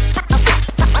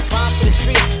the street. Rhyme for the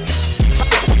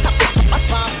street.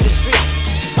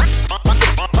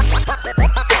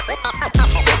 Represent.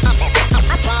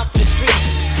 Rhyme for the street.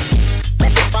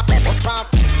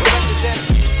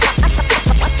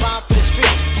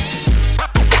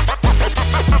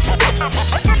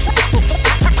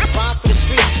 Rhyme for the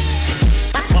street.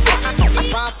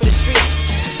 Rhyme for the street.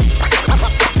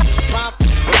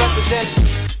 Represent.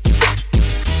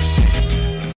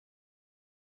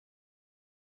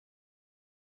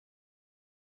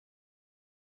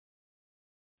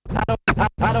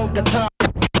 I don't got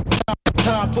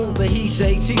time for the he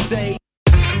say, she say.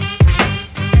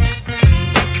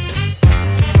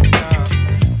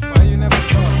 Why you never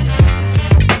talk?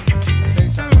 Say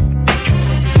something. You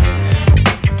sitting there,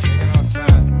 taking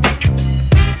outside.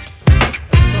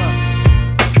 Let's go.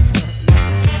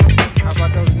 How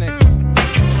about those Knicks?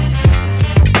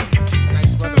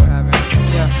 Nice weather we're having.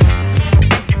 Yeah.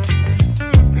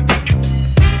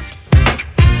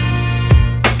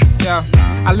 Yeah.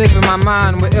 I live in my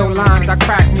mind with ill lines, I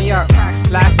crack me up,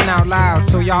 laughing out loud,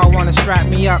 so y'all wanna strap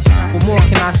me up. What more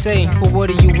can I say? For what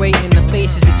are you waiting? The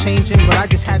faces are changing, but I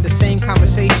just had the same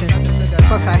conversation.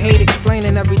 Plus I hate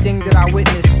explaining everything that I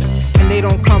witness, and they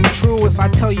don't come true if I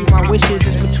tell you my wishes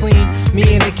is between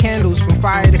me and the candles, from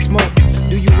fire to smoke.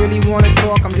 Do you really wanna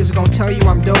talk? I'm just gonna tell you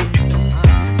I'm dope,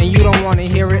 and you don't wanna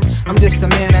hear it. I'm just a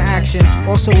man of action,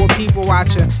 also a people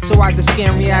watcher, so I just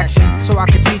scan reaction, so I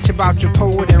could teach about your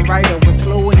poet and writer. When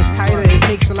flowing is tighter, it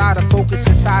takes a lot of focus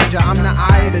inside ya. I'm the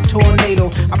eye of the tornado,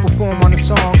 I perform on a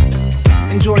song.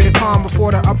 Enjoy the calm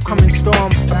before the upcoming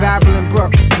storm. A babbling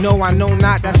brook, no I know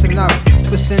not, that's enough.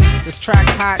 But since this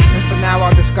track's hot, and for now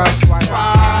I'll discuss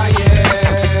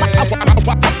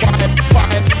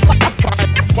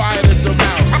Quiet as a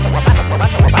mouse.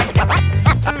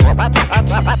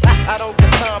 I don't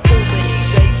got time for the he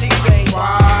say, she say.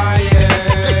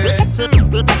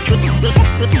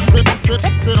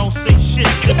 Don't say shit.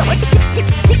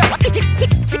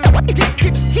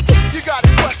 You got a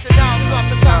question now, it's not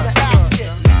the time to ask it.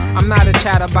 I'm not a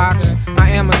chatterbox, I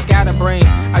am a scatterbrain.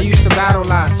 I used to battle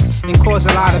lots and cause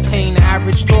a lot of pain. The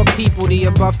average talk people, the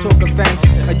above talk events.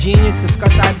 A genius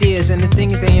discuss ideas and the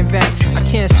things they invent. I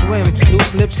can't swim,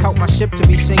 loose lips help my ship to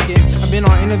be sinking. I've been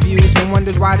on interviews and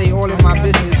wondered why they all in my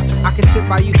business. I can sit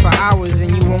by you for hours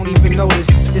and you won't even notice.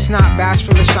 It's not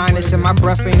bashful or shyness and my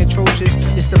breath ain't atrocious.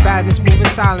 It's the badness moving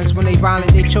silence when they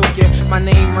violent, they choke you. My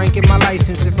name ranking my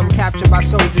license if I'm captured by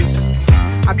soldiers.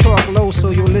 I talk low so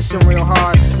you'll listen real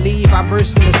hard. Leave, I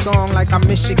burst in the song like I'm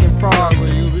Michigan frog.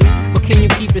 But can you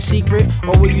keep it secret,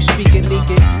 or will you speak it, leak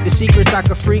it? The secrets I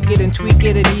could freak it and tweak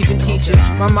it and even teach it.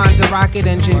 My mind's a rocket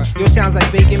engine, yours sounds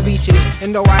like bacon beaches.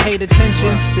 And though I hate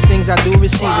attention, the things I do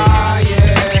receive it.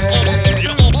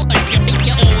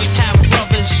 You always have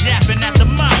brothers yapping at the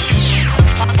mouth.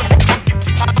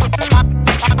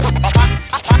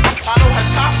 I don't have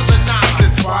time for the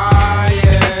nonsense.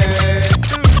 Quiet.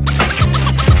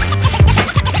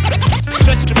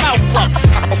 Shut your mouth up.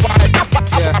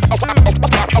 Yeah.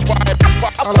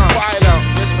 Hold on, yo,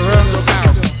 this for real.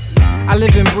 I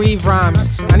live and breathe rhymes.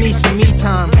 I need some me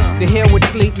time. The hair would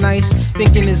sleep nice,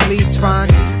 thinking his lead's fine.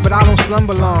 But I don't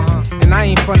slumber long, and I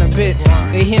ain't fun a bit.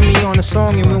 They hear me on the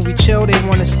song, and when we chill, they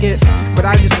wanna skit. But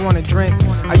I just wanna drink.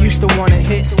 I used to wanna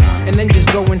hit, and then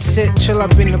just go and sit, chill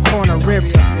up in the corner,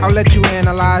 ripped. I'll let you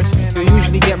analyze, you'll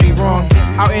usually get me wrong.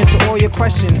 I'll answer all your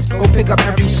questions, go pick up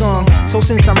every song. So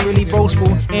since I'm really boastful,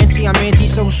 antsy, I'm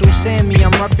antisocial. Saying me,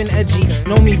 I'm rough and edgy.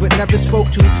 Know me but never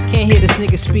spoke to. Can't hear this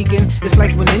nigga speaking. It's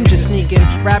like when ninjas sneaking.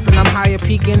 Rapping, I'm higher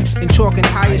peaking than chalking,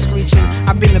 tire screeching.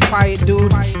 I've been a quiet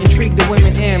dude, intrigued the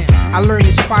women am. I learned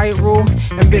this quiet rule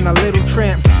and been a little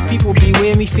tramp. People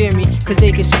beware me, fear me, cause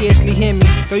they can scarcely hear me.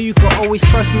 Though you can always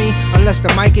trust me unless the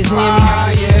mic is near me.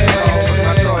 Quiet.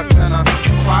 My thoughts and I'm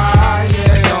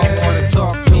quiet. Don't wanna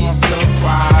talk to me so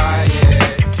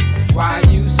quiet. Why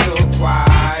you so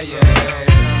quiet?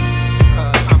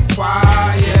 Cause I'm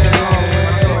quiet.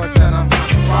 My thoughts and I'm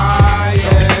quiet.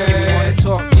 Don't wanna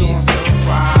talk to me so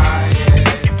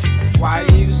quiet. Why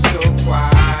you so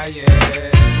quiet?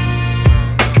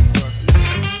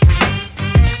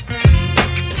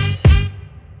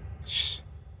 Shh.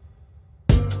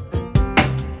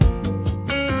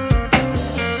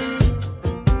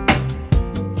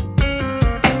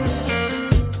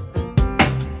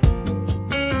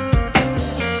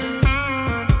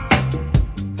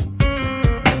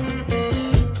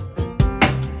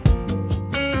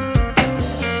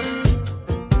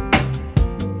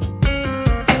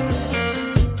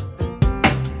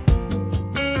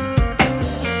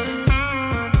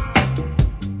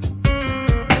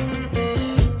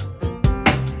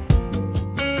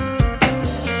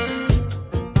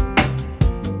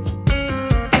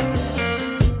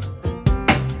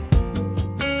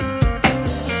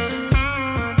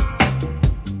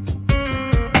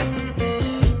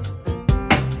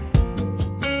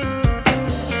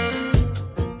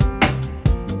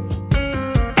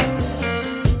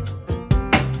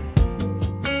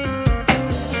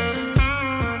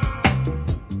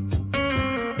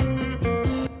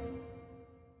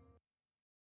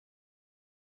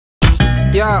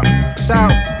 Yo, so,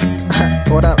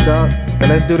 what up, dog? Yo,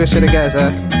 let's do this shit again,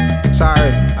 sir. Sorry,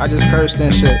 I just cursed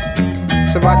and shit.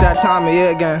 It's about that time of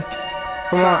year again.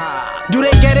 Come on. Do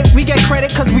they get it? We get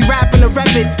credit cause we rapping to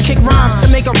rep it. Kick rhymes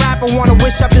to make a rapper wanna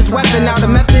wish up his weapon. Now the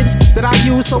methods that I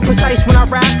use so precise when I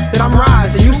rap that I'm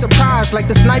rising. You surprised like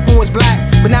the sniper was black.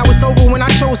 But now it's over when I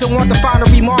chose to want the final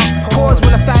remark. Pause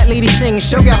when a fat lady sings,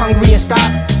 she'll get hungry and stop.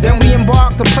 Then we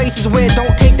embark to places where it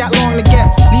don't take that long to get.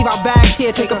 Leave our bags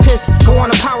here, take a piss, go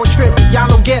on a power trip. Y'all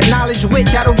don't get knowledge wit,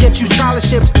 that'll get you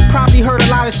scholarships. Probably heard a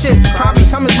lot of shit, probably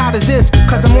some as hot as this.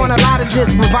 Cause I'm on a lot of this,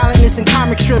 with violentness and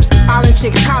comic strips. Island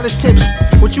chicks, college tips.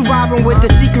 What you vibing with, the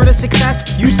secret of success?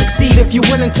 You succeed if you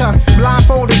willing to.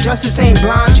 Blindfolded, justice ain't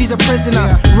blind, she's a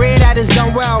prisoner. Red at is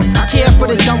done well, I care for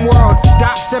this dumb world.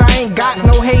 Doc said I ain't got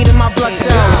no hate in my blood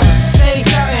cells. Say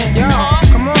something, yo,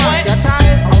 come on, y'all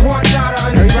tired? I want y'all to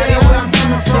understand where I'm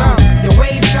coming from. Your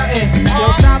wave something, yo,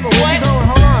 stop it, where you going?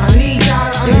 Hold on, I need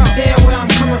y'all to understand where I'm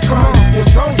coming from. Yo,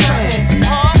 throw something,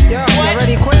 yo, y'all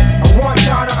ready to quit? I want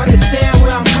y'all to understand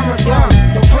where I'm coming from.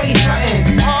 Yo, play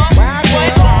something.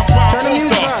 Turn the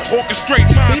music up. Orchestrate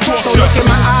my So look in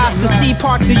my eyes to see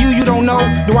parts of you don't know.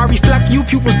 Do I reflect you?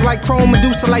 Pupils like chrome,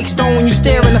 Medusa like stone. When you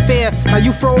stare in the fair, now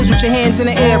you froze with your hands in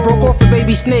the air. Broke off a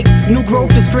baby snake, new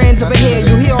growth, the strands of a hair.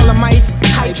 You hear all the mites,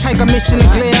 hype, like a mission to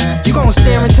glare. You gon'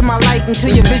 stare into my light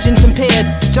until your vision's impaired.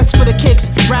 Just for the kicks,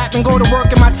 rap and go to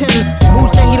work in my Timbs.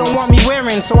 Boots that he don't want me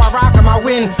wearing, so I rock him, I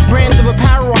win. Brands of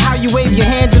apparel, how you wave your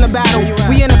hands in the battle.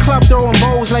 We in the club throwing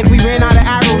bows like we ran out of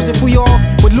arrows. If we all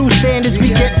would lose standards, we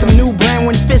get some new brand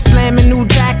ones, fist slamming, new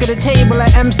jack at the table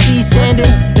at MC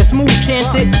standing. Let's move,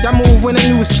 chance it. Y'all move when the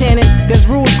news chanted. There's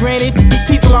rules granted. These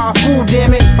people are a fool,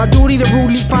 damn it. My duty to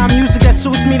rudely find music that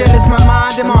suits me. That is my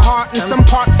mind and my heart and some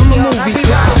parts from a movie.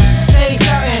 Say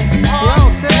something. Yo,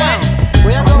 say down.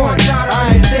 Where y'all going?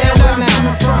 I understand where I'm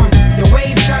coming from. Your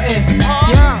wave something.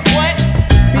 Yo. What?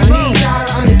 I need y'all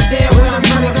to understand where I'm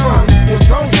coming from. Yo,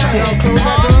 throw something. Yo, close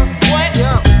that door. What?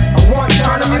 Yo. I want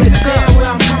y'all to understand where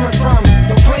I'm coming from.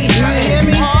 Yo, play something. You hear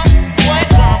me?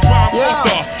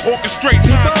 orchestrate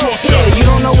my Yeah, you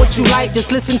don't know what you like,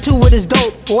 just listen to it, it's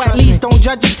dope. Or at least don't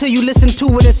judge it till you listen to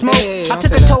it and smoke. I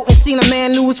took a tote and seen a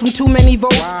man lose from too many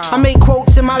votes. I make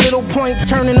quotes and my little points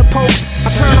turn into pokes. I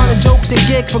turn on the jokes and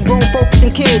gigs for grown folks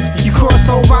and kids. You cross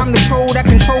over, I'm the troll that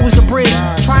controls the bridge.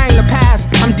 Trying to pass,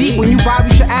 I'm deep when you vibe,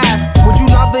 you should ask. Would you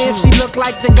love her if she looked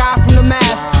like the guy from the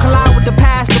mask? Collide with the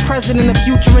past, the present, and the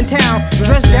future in town.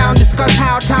 Dress down, discuss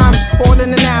how times all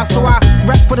in the now. So I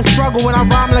rep for the struggle when I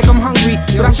rhyme like I'm hungry.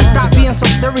 But I should stop being so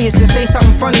serious and say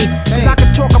something funny. Cause I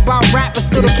could talk about rap but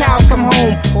still the cows come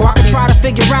home. Or I could try to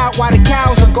figure out why the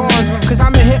cows are gone. Cause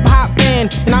I'm a hip hop fan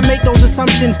and I make those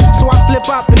assumptions. So I flip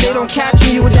up and they don't catch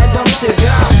me with that dumb shit.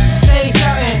 Say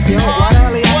something. Yo, why the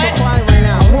hell are y'all so quiet right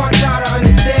now? I want y'all to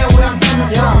understand where I'm coming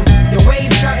from. The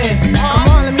wave something. Come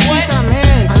on, let me see some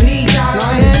hands. I need y'all to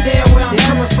understand where I'm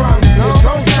coming from. No,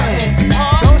 throw something.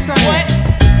 Throw something.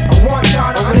 I want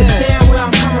y'all to understand where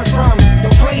I'm coming from. The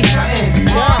play something.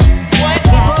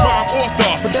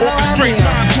 Orchestrate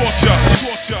non-torture.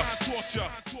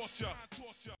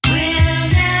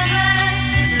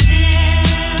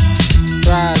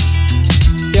 Rise.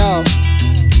 Yo,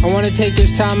 I want to take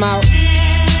this time out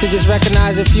to just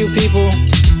recognize a few people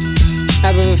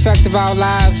have an effect of our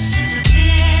lives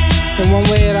in one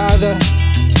way or the other,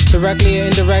 directly or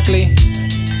indirectly,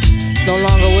 no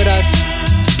longer with us.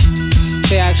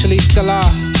 They actually still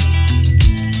are.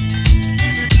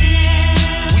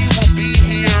 We will be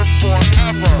here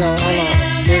forever. So, hold on,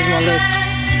 here's my list.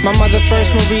 My mother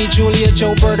first, Marie, Julia,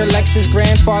 Joe, Berta, Alexis,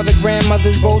 grandfather,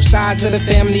 grandmothers, both sides of the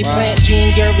family. Plant, Jean,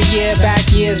 Guerrier, back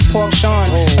years, Pork Sean.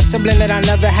 A sibling that I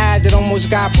never had that almost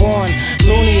got born.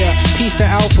 Lunia, Peace to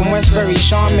Elf from Westbury,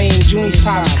 Charmaine, Junie's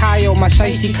pops, Kyle, my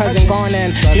sightsee cousin, Garnan.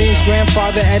 Lean's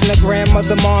grandfather, Edna,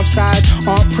 grandmother, mom's side.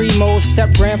 Aunt Primo,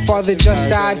 step-grandfather just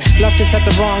died. Left us at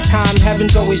the wrong time.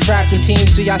 Heaven's always drafting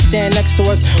teams. Do y'all stand next to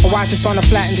us or watch us on a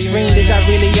flattened screen? Is that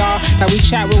really y'all that we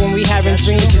chat with when we having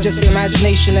dreams? Or just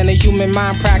imagination and a human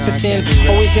mind practicing?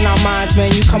 Always in our minds,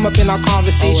 man, you come up in our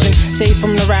conversation. Safe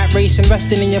from the rat race and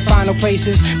resting in your final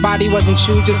places. Body wasn't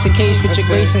you, just a case with your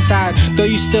grace inside. Though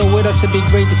you still with us, it'd be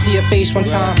great to see your face one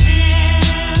time.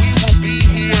 We will be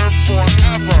here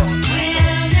forever.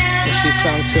 And she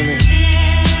sung to me.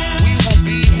 We will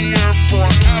be here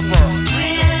forever.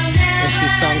 And she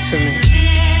sung to me.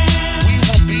 We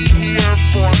will be here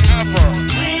forever.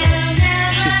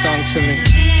 She sung to me.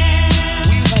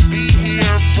 We will be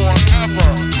here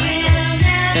forever.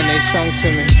 And they sung to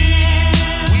me.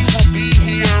 We will be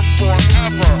here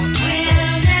forever.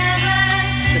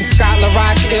 Scott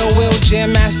LaRock, Ill Will,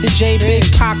 Jam Master J, Big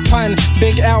Pac Pun,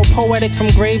 Big L, Poetic from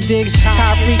Grave Digs,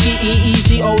 Top Freaky,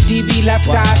 E-Easy, ODB, Left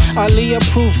Eye, Aaliyah,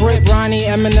 Proof, Rip, Ronnie,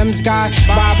 Eminem's guy,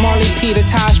 Bob Marley, Peter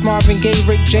Tosh, Marvin Gaye,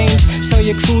 Rick James,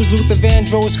 Celia Cruz, Luther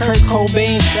Vandross, Kurt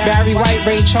Cobain, Barry White,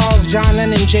 Ray Charles, John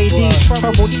Lennon, JD,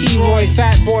 Trouble T-Roy,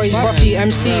 Fat Boys, Buffy,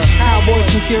 MC, Cowboy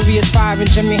from Furious 5 and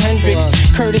Jimi Hendrix,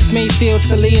 Curtis Mayfield,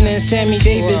 Selena and Sammy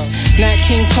Davis, Nat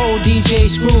King Cole, DJ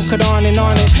Screw, cut on and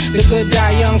on it, The Good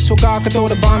Die Young, so God could throw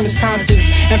the bombers concerts.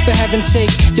 And for heaven's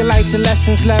sake, your life, the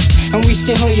lessons left, and we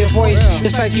still hear your voice.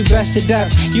 It's like you blessed to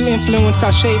death. You influence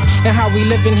our shape and how we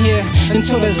living here.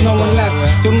 Until there's no one left,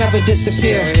 you'll never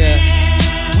disappear.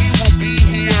 We will be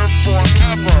here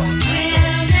forever.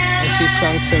 And she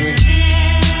sung to me.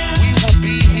 We will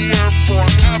be here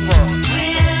forever.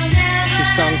 She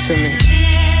sung to me.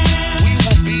 We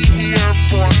will be here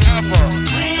forever.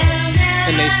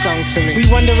 And they sung to me. We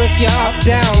wonder if you're up,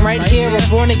 down, right here or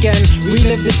born again.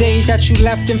 Relive the days that you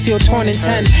left and feel torn in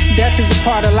 10. Death is a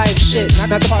part of life, shit, not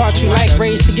the part you like.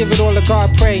 Raised to give it all to God,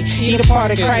 pray. Eat a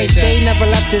part of Christ, they never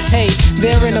left us hate.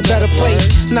 They're in a better place,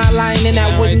 not lying in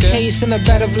that wooden case in a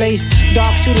bed of lace.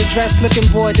 Dark suited dress, looking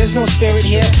bored, there's no spirit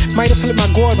here. Might have flipped my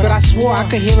gourd, but I swore I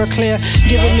could hear her clear.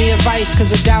 Giving me advice,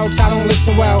 cause of doubts, I don't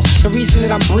listen well. The reason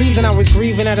that I'm breathing, I was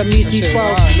grieving at a measly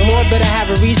 12. Lord, better have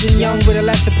a reason, young with a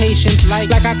lesser patience. Like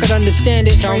I could understand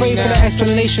it. Pray for the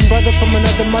explanation, brother from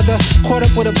another mother. Caught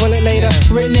up with a bullet later.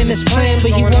 Written in this plan,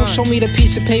 but you won't show me the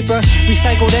piece of paper.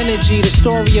 Recycled energy, the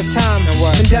story of time.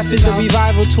 And death is a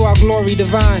revival to our glory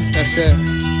divine. That's it.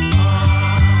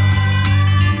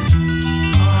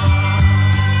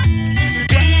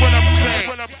 Get what I'm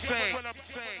saying.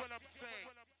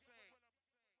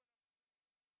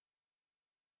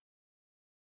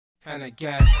 And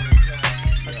again,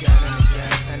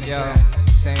 and yo,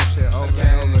 same shit over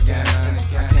and over again.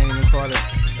 I can't even call it.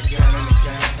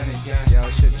 Yo,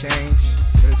 shit change,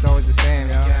 but it's always the same,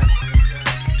 yo.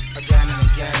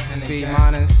 B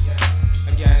minus,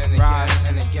 Rise,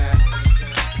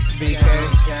 BK,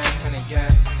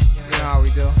 you know how we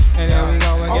do. And here we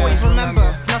go again. Always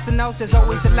remember, if nothing else, there's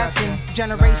always a lesson.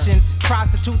 Generations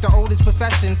prostitute the oldest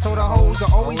profession, so the hoes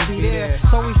will always be there.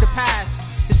 It's always the past.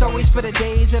 It's always for the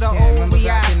days of the old we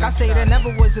ask. I say there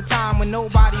never was a time when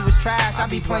nobody was trash. I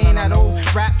be playing that old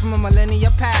rap from a millennia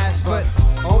past, but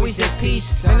always there's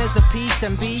peace. When there's a peace,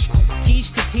 then beef.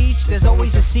 Teach to teach. There's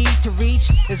always a seed to reach.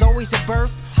 There's always a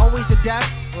birth, always a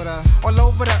death. All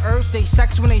over the earth, they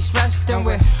sex when they stress. Then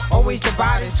we're always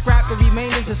divided. Scrap the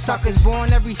remainders of suckers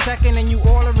born every second, and you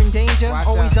all are in danger.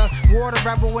 Always a war to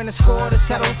rebel and a score to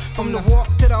settle. From the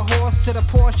walk to the horse to the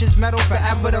Porsche's metal,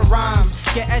 forever the rhymes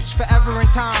get etched forever in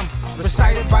time.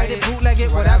 Recited, bite it, bootleg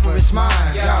it, whatever, it's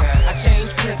mine. Yo, I change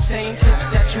flips, same tips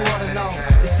that you ought to know.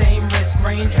 The same risk,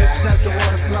 rain drips as the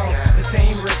water flow. The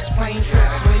same rips, plane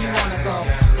trips, where you wanna go?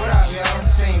 What up, yo?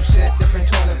 Same shit, different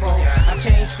toilet bowl. I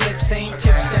change flips, same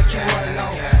tips that you ought to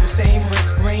know. The same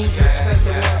risk, rain drips as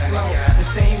the water flow. The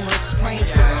same rips, plane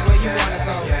trips, where you wanna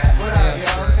go? What up,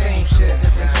 yo? Same shit,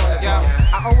 different toilet bowl.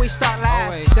 I always start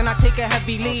last, then I take a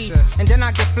heavy lead, and then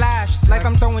I get flashed like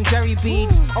I'm throwing jerry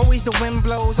beads. Always the wind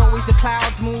blows, always the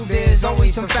clouds move. There's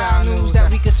always some foul news that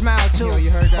we can smile to.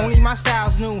 Only my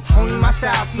style's new, only my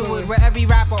style's fluid. Where every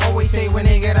rapper always say when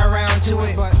they get around to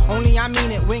it, but only I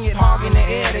mean it, wing it, hog in the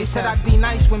air. They said I'd be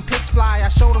nice when pigs fly, I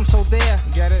showed them so there.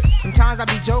 Sometimes I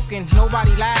be joking,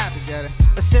 nobody laughs.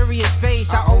 A serious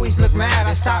face, I always look mad.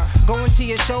 I stop going to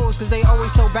your shows cause they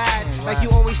always so bad. Like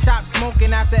you always stop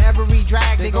smoking after every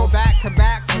drag. They go back to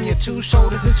back from your two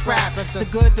shoulders and scrap. The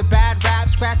good, the bad rap,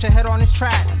 scratch your head on this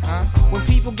track. When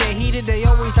people get heated, they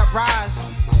always uprise.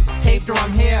 Taped or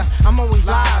I'm here, I'm always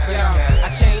live. I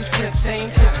change flips,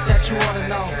 same tips that you ought to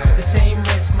know. The same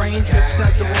risk, rain drips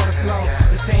as the water flow.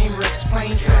 The same rips,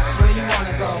 plane trips, where you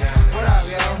wanna go? What up,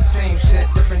 yo? Same shit,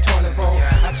 different toilet bowl.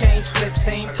 I change flips,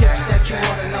 same tips that you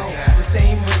ought to know. The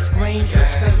same risk, rain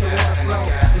drips as the water flow.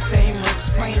 The same rips,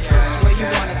 plane trips, where you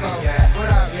wanna go? What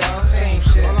up, yo? Same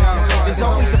shit. There's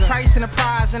always a price and a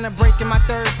prize and a break in my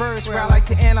third verse where I like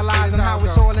to analyze on how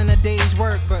it's all in a day's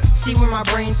work. But see when my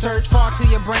brain search far till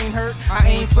your brain hurt. I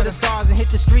aim for the stars and hit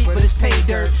the street, but it's pay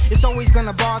dirt. It's always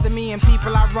gonna bother me and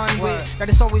people I run with. That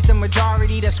it's always the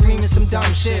majority that's screaming some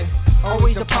dumb shit.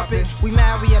 Always a puppet, we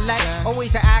marry elect.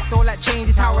 Always an act, all that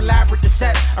changes how elaborate the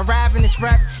set. A ravenous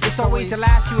rep, it's always the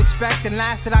last you expect. And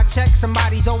last that I check,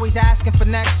 somebody's always asking for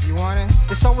next. You want it?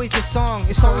 It's always this song,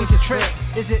 it's always a trip.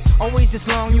 Is it always this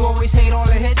long? You always hate all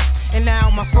the hits. And now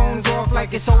my phone's off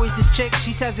like it's always this chick.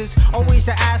 She says it's always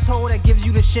the asshole that gives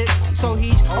you the shit. So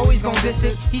he's always gonna diss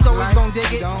it, he's always gonna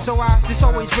dig it. So I just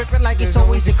always rip it like it's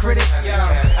always a critic.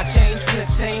 I change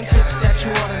flips, same tips that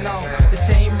you ought to know. The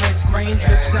same risk, rain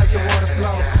drips as the water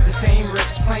flow. The same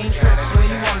rips, plane trips, where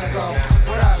you wanna go?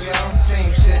 What up, yo?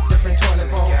 Same shit, different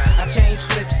toilet bowl. I change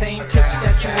flips, same tips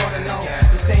that you ought to know.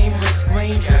 The same risk,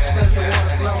 rain drips as the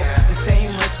water flow. The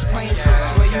same rips, plane trips,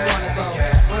 where you wanna go?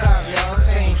 What up, yo?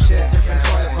 Same shit, different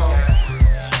toilet bowl.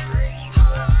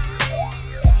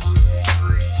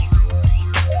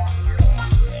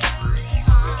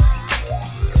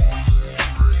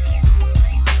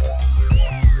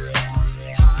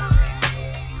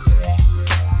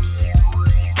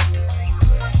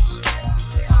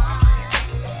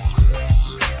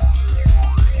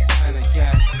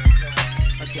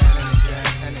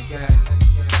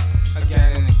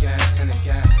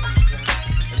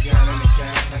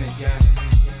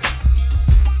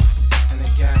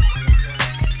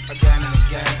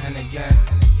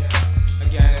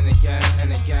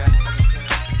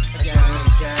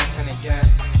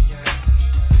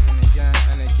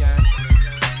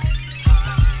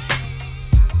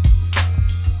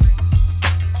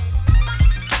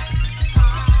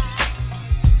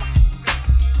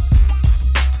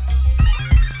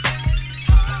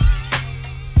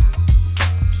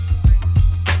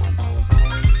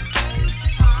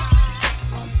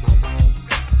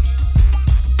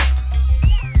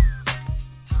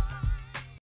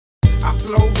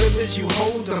 You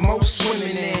hold the most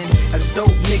swimming in, as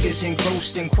dope niggas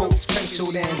engrossed in quotes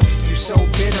penciled in. You so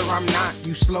bitter, I'm not,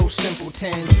 you slow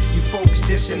simpletons. You folks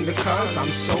dissing because I'm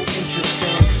so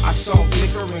interesting. I salt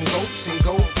liquor and goats and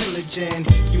go pillaging.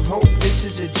 You hope this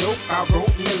is a joke, I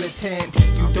wrote militant.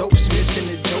 You dopes missing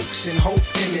the jokes and hope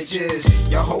images.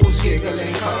 Your hoes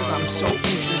giggling cause I'm so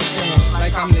interesting.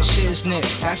 Like I'm the shiznit,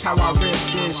 that's how I rip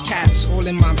this. Cats all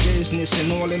in my business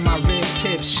and all in my rib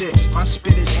tips. Shit, my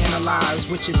spit is analyzed,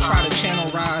 which is try to channel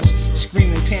rise.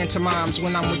 Screaming pantomimes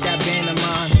when I'm with that band of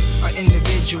mine. An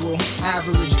individual,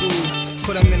 average dude.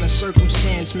 Put them in a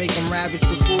circumstance, make them ravage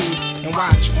for food. And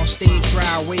watch on stage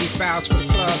growl, wave fouls for the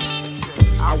clubs.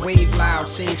 I wave loud,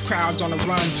 save crowds on the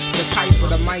run. The pipe of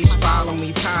the mice follow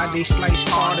me. Pie, they slice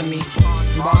part of me.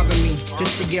 Bother me,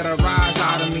 just to get a rise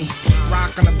out of me.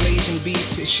 Rock on the blazing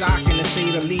beats, it's shocking to say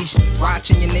the least.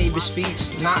 Watching your neighbor's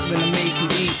feet, not gonna make you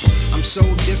eat. I'm so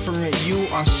different, you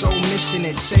are so missing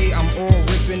it. Say I'm all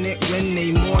ripping it when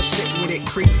they more sit with it.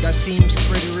 Creep, that seems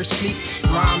critter sleep.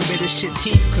 Rhyme bitter shit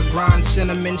teeth, could grind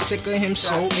cinnamon. Sick of him,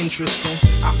 so interesting.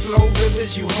 I flow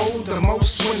rivers you hold the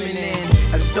most swimming in.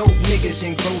 As dope niggas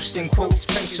engrossed in quotes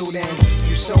penciled in.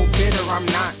 You so bitter, I'm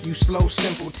not, you slow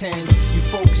simpletons. You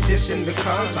folks dissing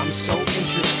because I'm so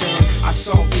interesting. I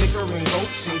salt liquor and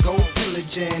goats and go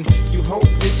pillaging. You hope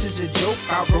this is a joke,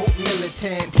 I wrote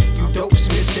militant. You dopes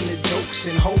missing the jokes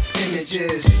and hope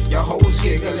images. Your hoes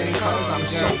giggling cause I'm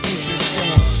so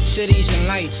interesting. Cities and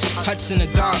lights, huts in the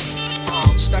dark.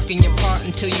 Stuck in your part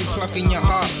until you pluck in your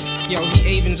heart. Yo,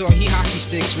 he Avens or he hockey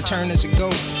sticks, return as a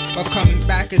goat. Or come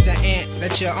back as an ant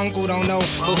that your uncle don't know.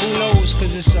 But who knows,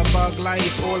 cause it's a bug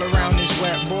life all around this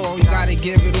wet ball. You gotta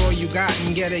give it all you got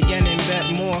and get again and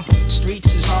bet more.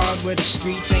 Streets is hard where the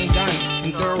streets ain't done.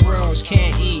 And third worlds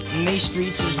can't eat and they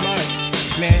streets is mud.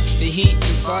 Man, the heat,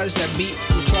 the fuzz that beat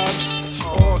the clubs.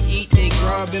 All eat they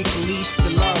grub and police the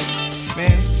love.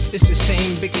 Man, it's the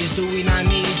same bitches, do we not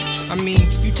need? I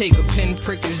mean, you take a pin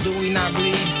prickers, do we not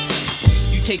bleed?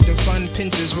 You take the fun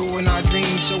pinters, ruin our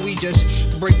dreams. So we just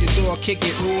break the door, kick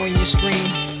it, ruin your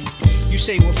screen. You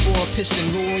say we're for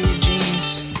pissing, ruin your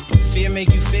jeans. Fear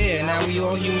make you fear, now we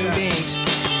all human beings.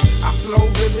 I flow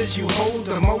rivers you hold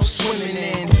the most swimming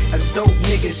in. As dope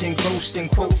niggas engrossed in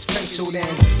quotes penciled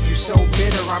in. You so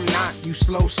bitter, I'm not, you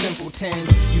slow simpletons.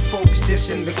 You folks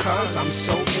dissing because I'm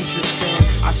so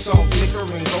interesting. I salt liquor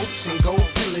and goats and go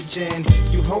pillaging.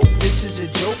 You hope this is a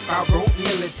joke, I wrote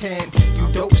militant. You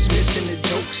dopes missing the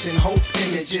jokes and hope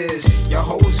images. Your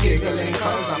hoes giggling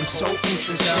cause I'm so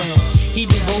interesting. He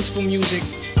do boastful music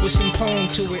with some poem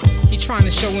to it. He trying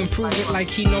to show improvement like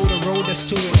he know the road that's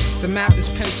to it. The map is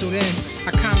penciled in.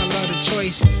 I kinda love the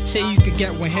choice. Say you could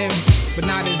get with him, but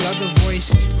not his other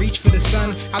voice. Reach for the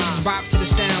sun, I'll just bop to the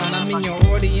sound. I'm in your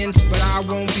audience, but I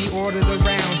won't be ordered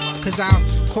around. Cause I'll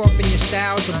cough in your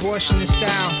styles, abortion the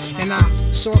style. And I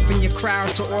soften your crowd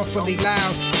so awfully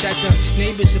loud that the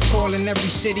neighbors are calling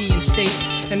every city and state.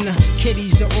 And the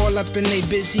kiddies are all up and they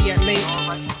busy at late.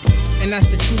 And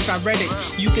that's the truth, I read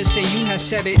it. You can say you have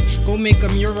said it. Go make a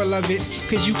mural of it,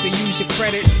 cause you could use the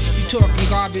credit. You talking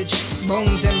garbage,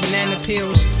 bones and banana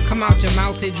peels. Come out your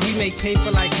mouthage, we make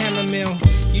paper like hammer mill.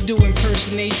 You do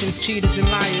impersonations, cheaters and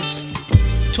liars.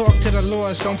 Talk to the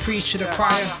laws, don't preach to the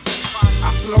choir.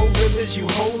 I flow rivers you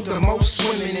hold the most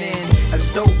swimming in.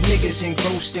 As dope niggas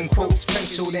engrossed in quotes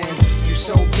penciled in. You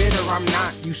so bitter, I'm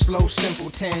not, you slow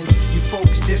simpletons. You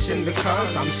folks dissing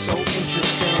because I'm so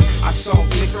interesting. I salt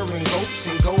liquor and goats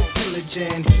and go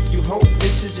pillaging. You hope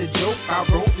this is a joke, I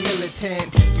wrote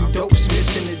militant. You dopes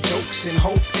missing the jokes and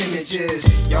hope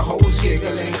images. Your hoes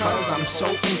giggling cause I'm so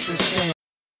interesting.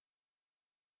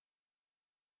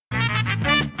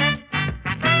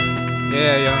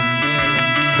 Yeah, yo.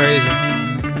 It's crazy.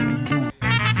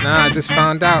 Nah, I just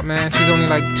found out, man. She's only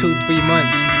like 2-3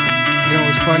 months. You know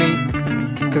what's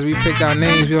funny? Because we picked our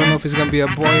names, we don't know if it's gonna be a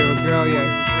boy or a girl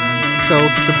yet. So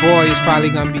if it's a boy, it's probably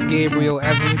gonna be Gabriel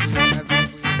Evans.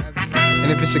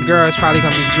 And if it's a girl, it's probably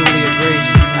gonna be Julia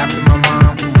Grace, after my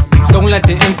mom. Don't let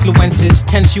the influences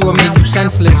tense you or make you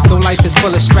senseless. Though life is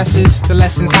full of stresses, the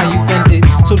lessons how you vent it.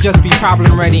 So just be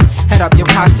problem ready, head up your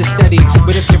posture steady.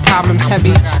 But if your problem's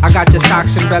heavy, I got the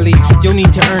socks and belly. You'll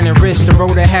need to earn and risk, the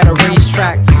road ahead a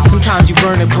racetrack. Sometimes you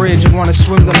burn a bridge and wanna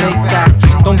swim the lake back.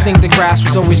 Don't think the grass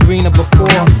was always greener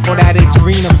before, or that it's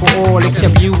greener for all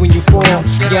except you when you fall.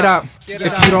 Get up.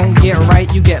 If you don't get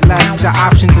right, you get left. The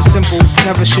options are simple,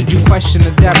 never should you question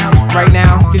the depth. Right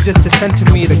now, you're just a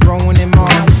centimeter growing in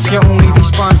mom. Your only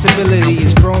responsibility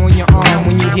is growing your arm.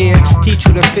 When you hear, teach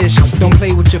you to fish, don't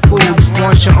play with your food.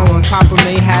 Want your own, Papa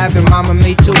may have and Mama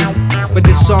may too. But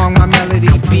this song, my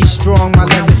melody, be strong, my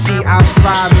legacy. I'll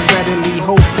strive and readily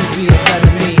hope to be a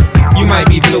better me. You might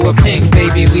be blue or pink,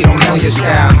 baby, we don't know your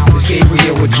style. It's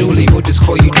Gabriel or Julie, we'll just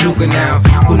call you JuGa now.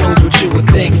 Who knows what you would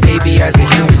think, baby, as a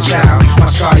human child. My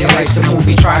star, your life's a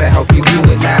movie, try to help you view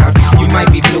it loud. You might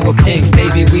be blue or pink,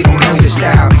 baby, we don't know your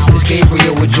style. It's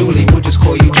Gabriel or Julie, we'll just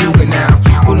call you JuGa now.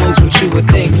 Who knows what you would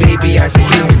think, baby, as a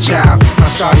human child. My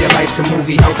star, your life's a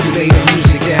movie, help you lay the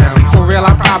music down. For real,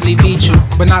 I'll probably beat you,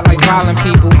 but not like violent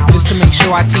people. Just to make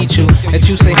sure I teach you that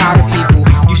you say hi to people.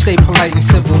 You stay polite and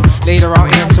civil. Later I'll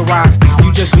answer why.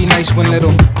 You just be nice when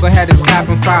little. Go ahead and slap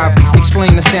him 5.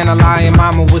 Explain the Santa lie and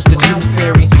mama was the tooth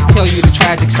fairy. Tell you the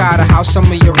tragic side of how some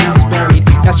of your roots buried.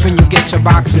 That's when you get your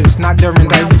boxes, not during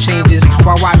diaper changes.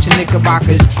 While watching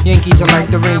Knickerbockers, Yankees are like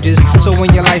the Rangers. So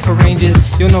when your life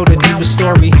arranges, you'll know the deeper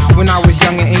story. When I was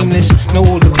young and aimless, no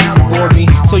older people bored me.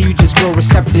 So you just grow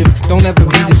receptive, don't ever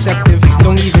be deceptive.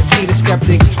 Don't even see the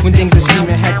skeptics when things are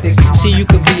seeming hectic. See, you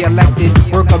could be elected,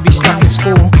 work or be stuck in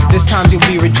school. This time you'll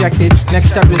be rejected, next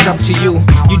step is up to you.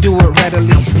 You do it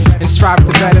readily, and strive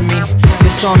to better me.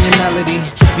 This song your melody,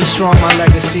 be strong my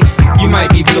legacy. You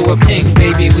might be blue or pink,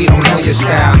 baby, we don't know your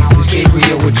style. It's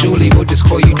Gabriel or Julie, we'll just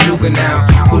call you JuGa now.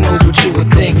 Who knows what you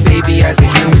would think, baby, as a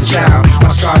human child. I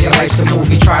saw your life's a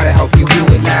movie, try to help you view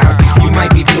it loud. You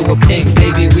might be blue or pink,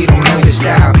 baby, we don't know your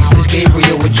style. It's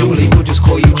Gabriel or Julie, we'll just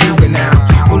call you JuGa now.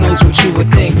 Who knows what you would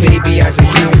think, baby, as a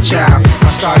human child. I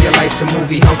saw your life's a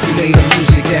movie, help you lay the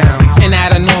music down. And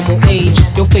at a normal age,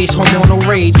 you'll face hormonal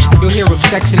rage. You'll hear of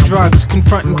sex and drugs,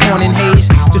 confronting porn and haze.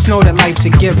 Just know that life's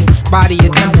a gift, body a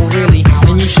temple really.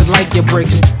 And you should like your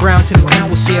bricks, ground to the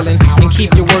temple ceiling. And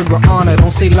keep your word with honor,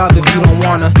 don't say love if you don't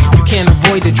wanna. You can't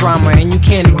avoid the drama and you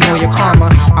can't ignore your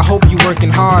karma. I hope you working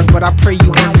hard, but I pray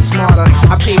you working smarter.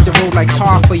 I paved the road like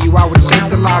tar for you, I would surf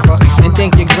the lava. And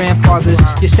thank your grandfathers,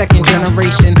 your second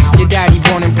generation. Your daddy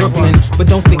born in Brooklyn, but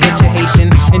don't forget your Haitian.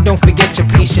 And don't forget your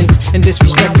patience, and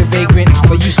disrespect the vagrant.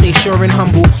 But you stay sure and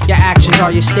humble, your actions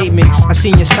are your statement. I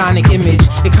seen your sonic image,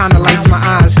 it kinda lights my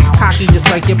eyes. Cocky just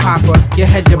like your papa, your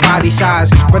head your body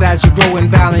size. But as you grow in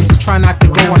balance, try not to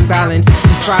go unbalanced.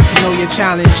 And strive to know your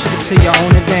challenge, it's to your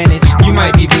own advantage. You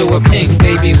might be blue or pink,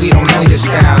 baby, we don't know your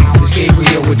style. It's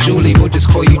Gabriel or Julie, we'll just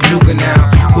call you JuGa now.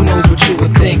 Who knows what you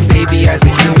would think, baby, as a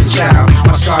human child.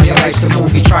 I saw your life's a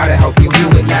movie, try to help you view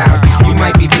it loud. You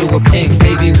might be blue or pink,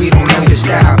 baby, we don't know your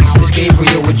style. It's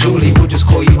Gabriel or Julie, we'll just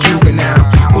call you JuGa now.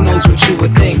 Who knows what you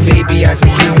would think, baby, as a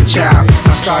human child.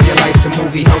 I saw your life's a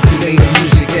movie, help you lay the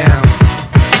music down.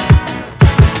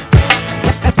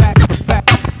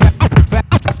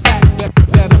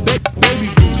 Baby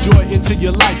brings joy into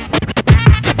your life.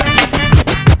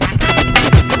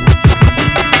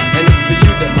 And it's for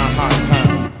you that my heart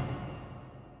pounds.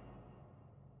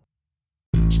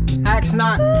 Ask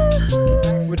not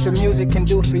what the music can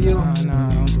do for you.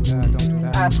 Nah, don't do that, don't do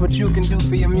that. Ask what you can do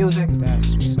for your music.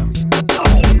 That's what's up.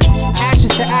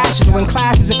 Ashes to ashes when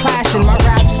classes are clashing. My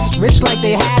raps rich like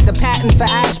they had the patent for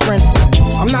aspirin.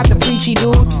 I'm not the preachy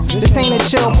dude, this ain't a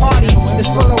chill party. It's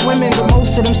full of women, but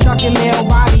most of them stuck in male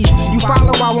bodies. You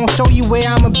follow, I won't show you where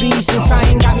I'm a beast. Since I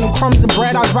ain't got no crumbs of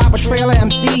bread, I'll drop a trail of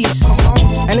MCs.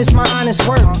 And it's my honest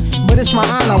work, but it's my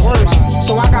honor worse.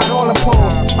 So I got all the pull,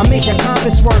 I make your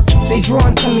compass work. They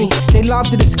drawn to me, they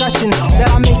love the discussion that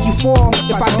I make you fall.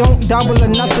 If I don't double or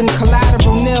nothing,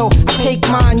 collateral nil. I take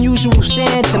my unusual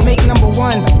stand to make number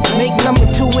one, make number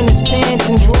two in his pants,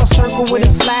 and draw a circle with a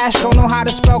slash. Don't know how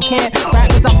to spell can't.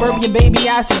 Rappers, I burp your baby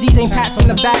ass. These ain't pats in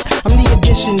the back. I'm the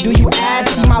addition. Do you add?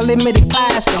 See my limited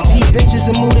class. These bitches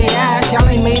and move their ass. Y'all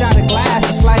ain't made out of glass.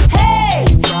 It's like, hey,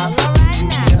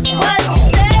 what you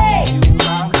say?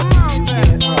 Come on,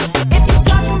 bro. If you're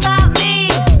talking about me,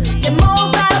 then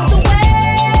move out the way.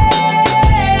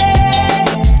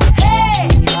 Hey,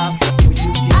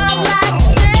 I'm like a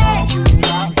snake.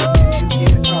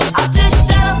 I'll just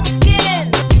shut up the skin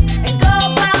and go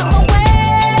about my way.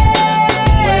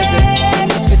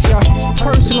 It's your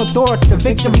personal thoughts, the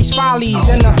victory's follies,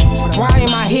 and the why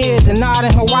am I here's and not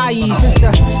in Hawaii's. It's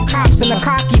the cops and the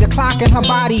cocky, the clock in her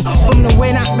body. From the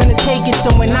we're not gonna take it,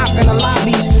 so we're not gonna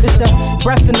lobbies. It's the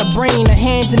breath in the brain, the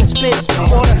hands in the spit,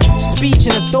 or the speech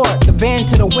and the thought, the band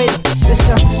to the wit. It's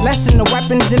the lesson, the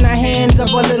weapons in the hands of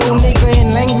a little nigga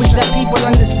in language that people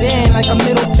understand, like a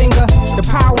middle finger. The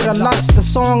power, the lust, the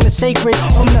song, the sacred.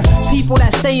 From the people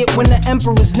that say it when the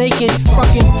emperor's naked.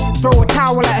 Fucking throw a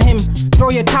towel at him,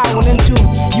 throw your towel into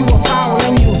you, a foul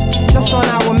in you. Just on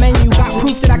our menu, got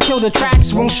proof that I killed the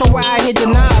tracks. Won't show where I hit the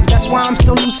knobs, that's why I'm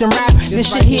still loose in rap.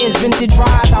 This shit here is vintage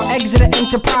rise. I'll exit the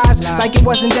enterprise like it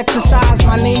wasn't exercise.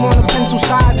 My name on the pencil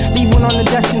side, leave one on the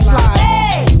desk and slide.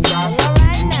 Hey,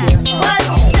 what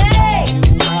you say?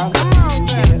 Come on,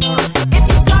 bro. If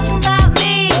you're talking about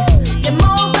me, then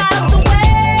move out the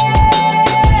way.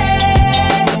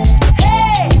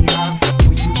 Hey,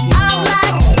 I'm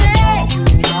like a snake.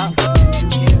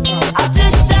 I'll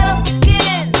just shut up the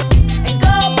skin and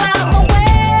go about my way.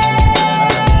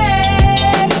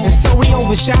 And so we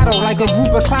overshadow like a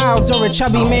group of clouds or a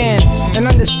chubby man. And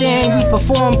understand we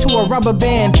perform to a rubber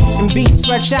band. And beats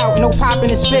stretch out, no pop in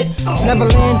the spit. Never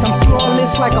lands, I'm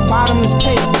flawless like a bottomless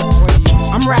pit.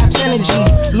 I'm rap's energy,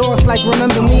 lost like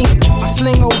remember me. I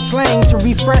sling old slang to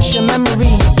refresh your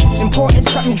memory. Important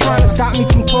something trying to stop me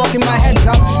from talking, my head's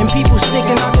up and people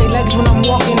sticking out their legs when I'm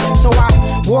walking. So I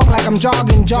walk like I'm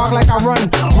jogging, jog like I run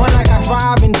like I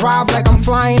drive, and drive like I'm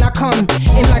flying. I come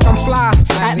in like I'm fly,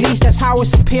 at least that's how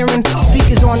it's appearing.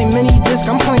 Speakers on a mini disc,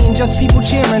 I'm playing just people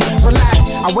cheering.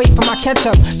 Relax, I wait for my catch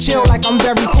up, chill like I'm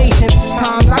very patient.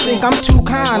 Times I think I'm too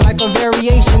kind, like a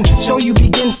variation. Show you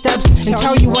begin steps and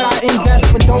tell you what I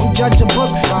invest, but don't judge a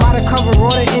book by the cover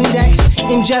or the index.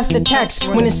 Ingest the text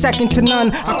when it's second to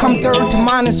none. I come third to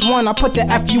 -1. I put the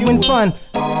FU in fun.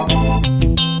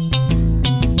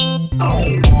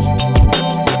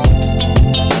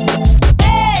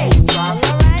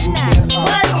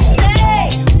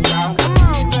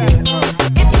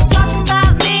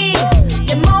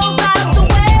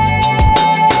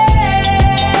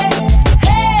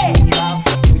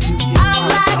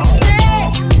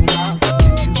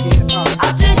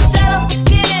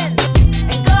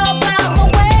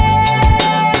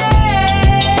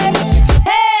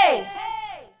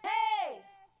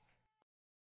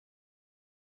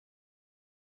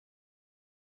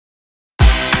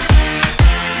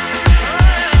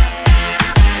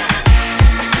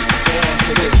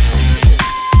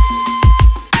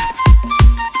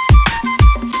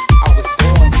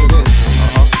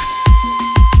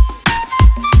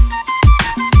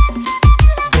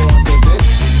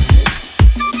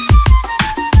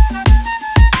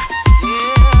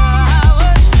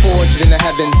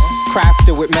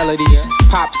 Crafted with melodies,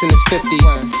 pops in his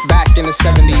 50s, back in the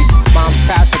 70s, mom's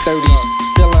past her 30s,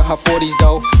 still in her 40s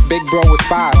though. Big bro was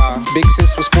 5, big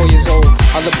sis was 4 years old.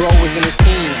 Other bro was in his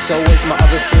teens, so was my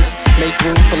other sis. Make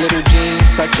room for little Jean,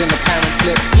 such an apparent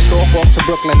slip. Stalk off to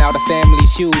Brooklyn, now the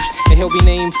family's huge, and he'll be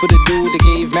named for the dude that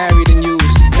gave married and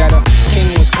used. That a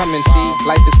king was coming, see,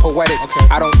 life is poetic.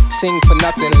 I don't sing for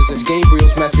nothing, it's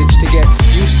Gabriel's message. To get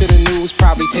used to the news,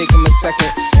 probably take him a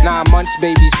second. 9 months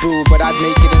babies brew, but I'd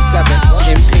make it in 7.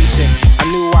 Impatient, I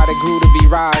knew I grew to be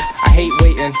rise. I hate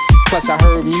waiting, plus I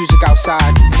heard music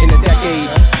outside. In a decade,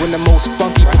 when the most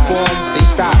funky perform, they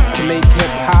stopped to make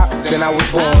hip hop, then I was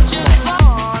born.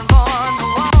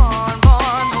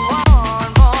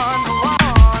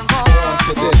 Born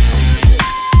for this.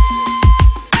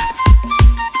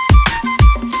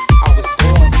 I was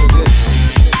born for this.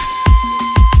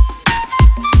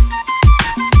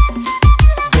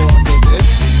 Born for this.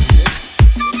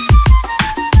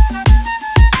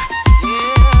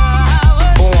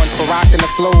 Rocking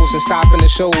the flows and stopping the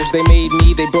shows. They made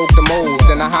me, they broke the mold.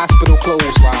 Then the hospital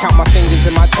closed. Count my fingers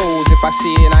and my toes. If I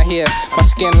see and I hear, my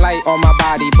skin light on my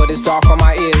body, but it's dark on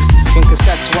my ears. When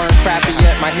cassettes weren't crappy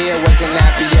yet, my hair wasn't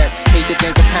nappy yet. Hate to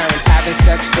think of parents having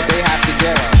sex, but they have to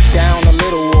get down a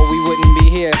little or we wouldn't be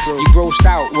here. You grossed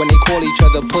out when they call each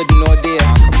other pudding or dear.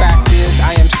 Fact is,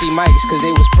 IMC mics, cause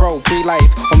they was pro,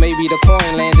 pre-life. Or maybe the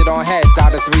coin landed on heads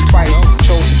out of 3 twice.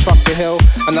 Chose to truck the hill,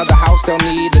 another house they'll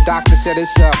need. The doctor said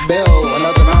it's a bill,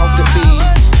 another mouth to feed.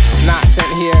 Not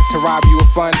sent here to rob you of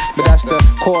fun, but that's the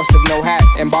cost of no hat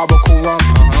and barbecue rum.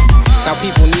 Now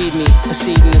people need me,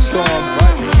 proceeding the storm.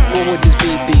 But what would this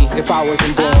beat be if I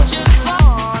wasn't born? Born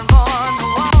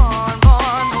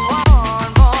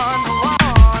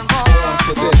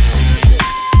for this.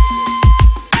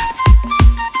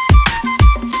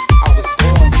 I was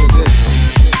born for this.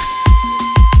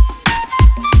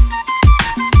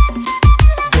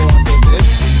 Born for this.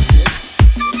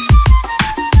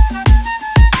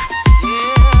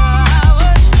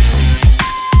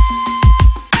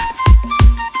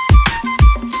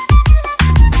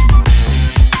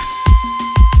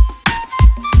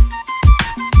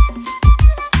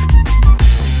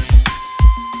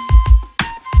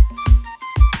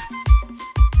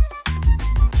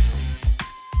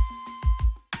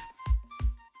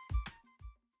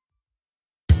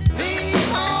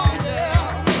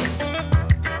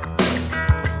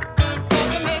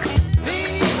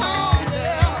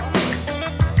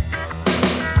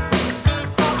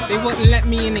 They wouldn't let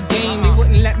me in the game, they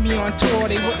wouldn't let me on tour,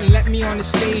 they wouldn't let me on the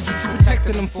stage. What you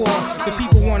protected them for? The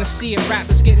people wanna see it,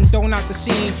 rappers getting thrown out the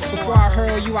scene. Before I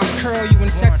hurl you, I curl you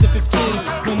in sets of 15.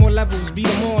 No more levels, beat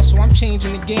them all, so I'm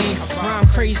changing the game. Rhyme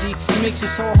crazy, it makes it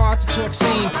so hard to talk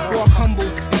sane. Walk humble,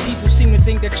 and people seem to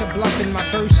think that you're bluffing. My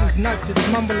verse is nuts, it's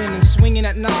mumbling and swinging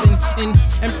at nothing. In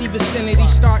empty vicinity,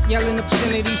 start yelling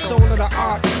obscenity. Soul of the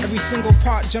art, every single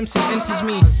part jumps and enters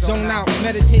me. Zone out,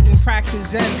 meditating, practice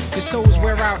zen. Your souls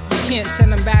wear out, you can't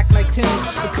send them back like Tim's.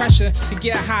 The pressure to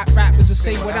get hot, rappers to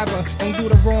say whatever. Don't do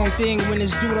the wrong thing when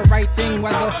it's do the right thing.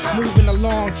 Whether moving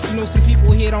along, you know some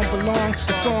people here don't belong.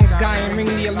 The song's dying, ring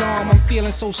the alarm, I'm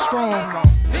feeling so strong.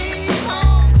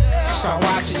 Start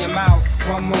watching your mouth.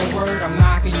 One more word, I'm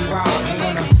knocking you out. I'm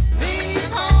gonna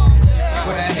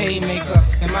with a haymaker.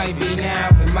 It might be now,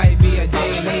 it might be a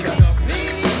day later.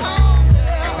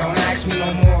 Don't ask me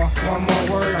no more. One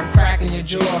more word, I'm cracking your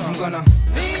jaw. I'm gonna.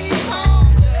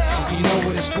 You know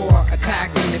what it's for.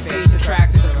 Attacking your face,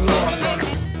 attracting the floor. I'm gonna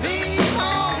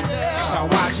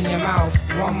start watching your mouth.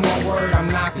 One more word, I'm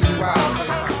knocking you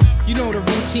out. You know the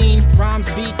routine. Rhymes,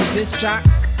 beats, disc jock.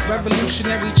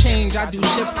 Revolutionary change, I do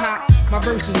shift hop. My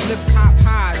verses lift top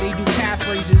high, they do calf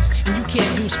raises. And you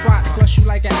can't do squat, flush you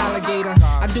like an alligator.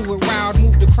 I do it wild,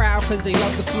 move the crowd cause they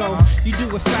love the flow. You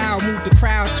do it foul, move the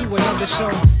crowd to another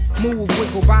show. Move,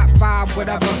 wiggle, bop, vibe,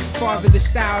 whatever. Father the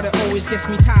style that always gets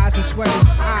me ties and sweaters.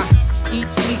 I eat,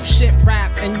 sleep, shit,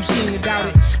 rap, and you seem to doubt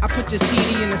it. I put your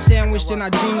CD in a sandwich, then I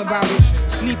dream about it.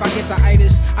 Sleep, I get the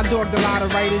itis. I dogged a lot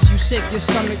of writers. You sick, your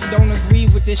stomach don't agree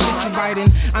with this shit you biting.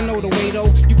 I know the way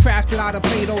though. You crafted out of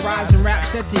Play-Doh, rise and rap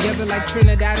set together like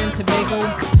Trinidad and Tobago.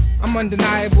 I'm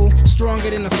undeniable, stronger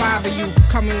than the five of you.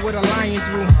 Coming with a lion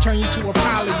through, turn you to a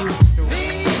pile of you.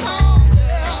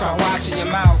 Start watching your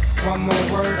mouth. One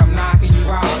more word, I'm knocking you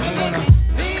out. I'm gonna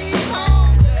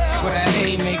with a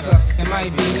haymaker. It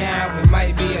might be now, it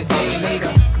might be a day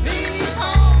later.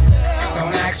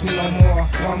 Don't ask me no more.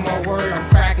 One more word, I'm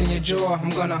cracking your jaw. I'm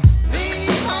gonna.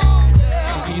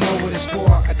 You know what it's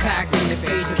for. Attacking your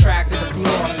face, attracting the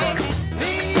floor. I'm gonna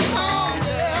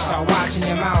start watching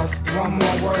your mouth. One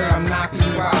more word, I'm knocking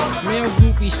you out. Real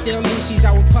groupies, still Lucy's,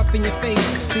 I will puff in your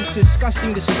face. This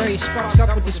disgusting disgrace fucks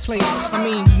up with this place. I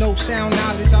mean, no sound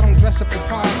knowledge, I don't dress up the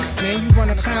part. Man, you run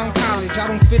a clown college, I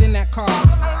don't fit in that car.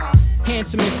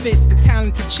 Handsome and fit, the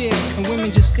talented cheer, and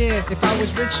women just stare. If I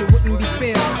was rich, it wouldn't be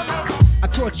fair. I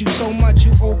taught you so much,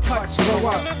 you old putts, grow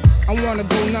up. I wanna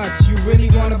go nuts, you really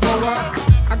wanna blow up?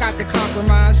 I got the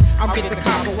compromise, I'll get the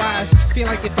copper wise. Feel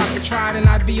like if I could try, then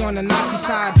I'd be on the Nazi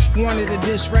side. Wanted a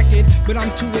diss record, but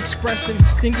I'm too expressive.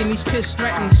 Thinking he's pissed,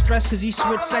 threatened, stressed cause he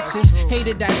switched sexes.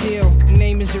 Hated that deal,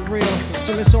 name is it real?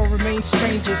 So let's all remain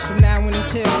strangers from now on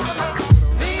until.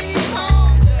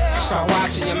 Start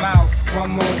watching your mouth.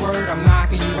 One more word, I'm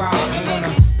knocking you out. I'm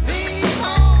gonna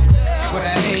with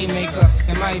a haymaker.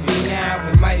 It might be now,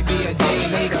 it might be a day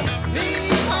later.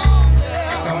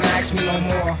 Don't ask me no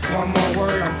more. One more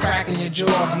word, I'm cracking your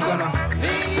jaw. I'm gonna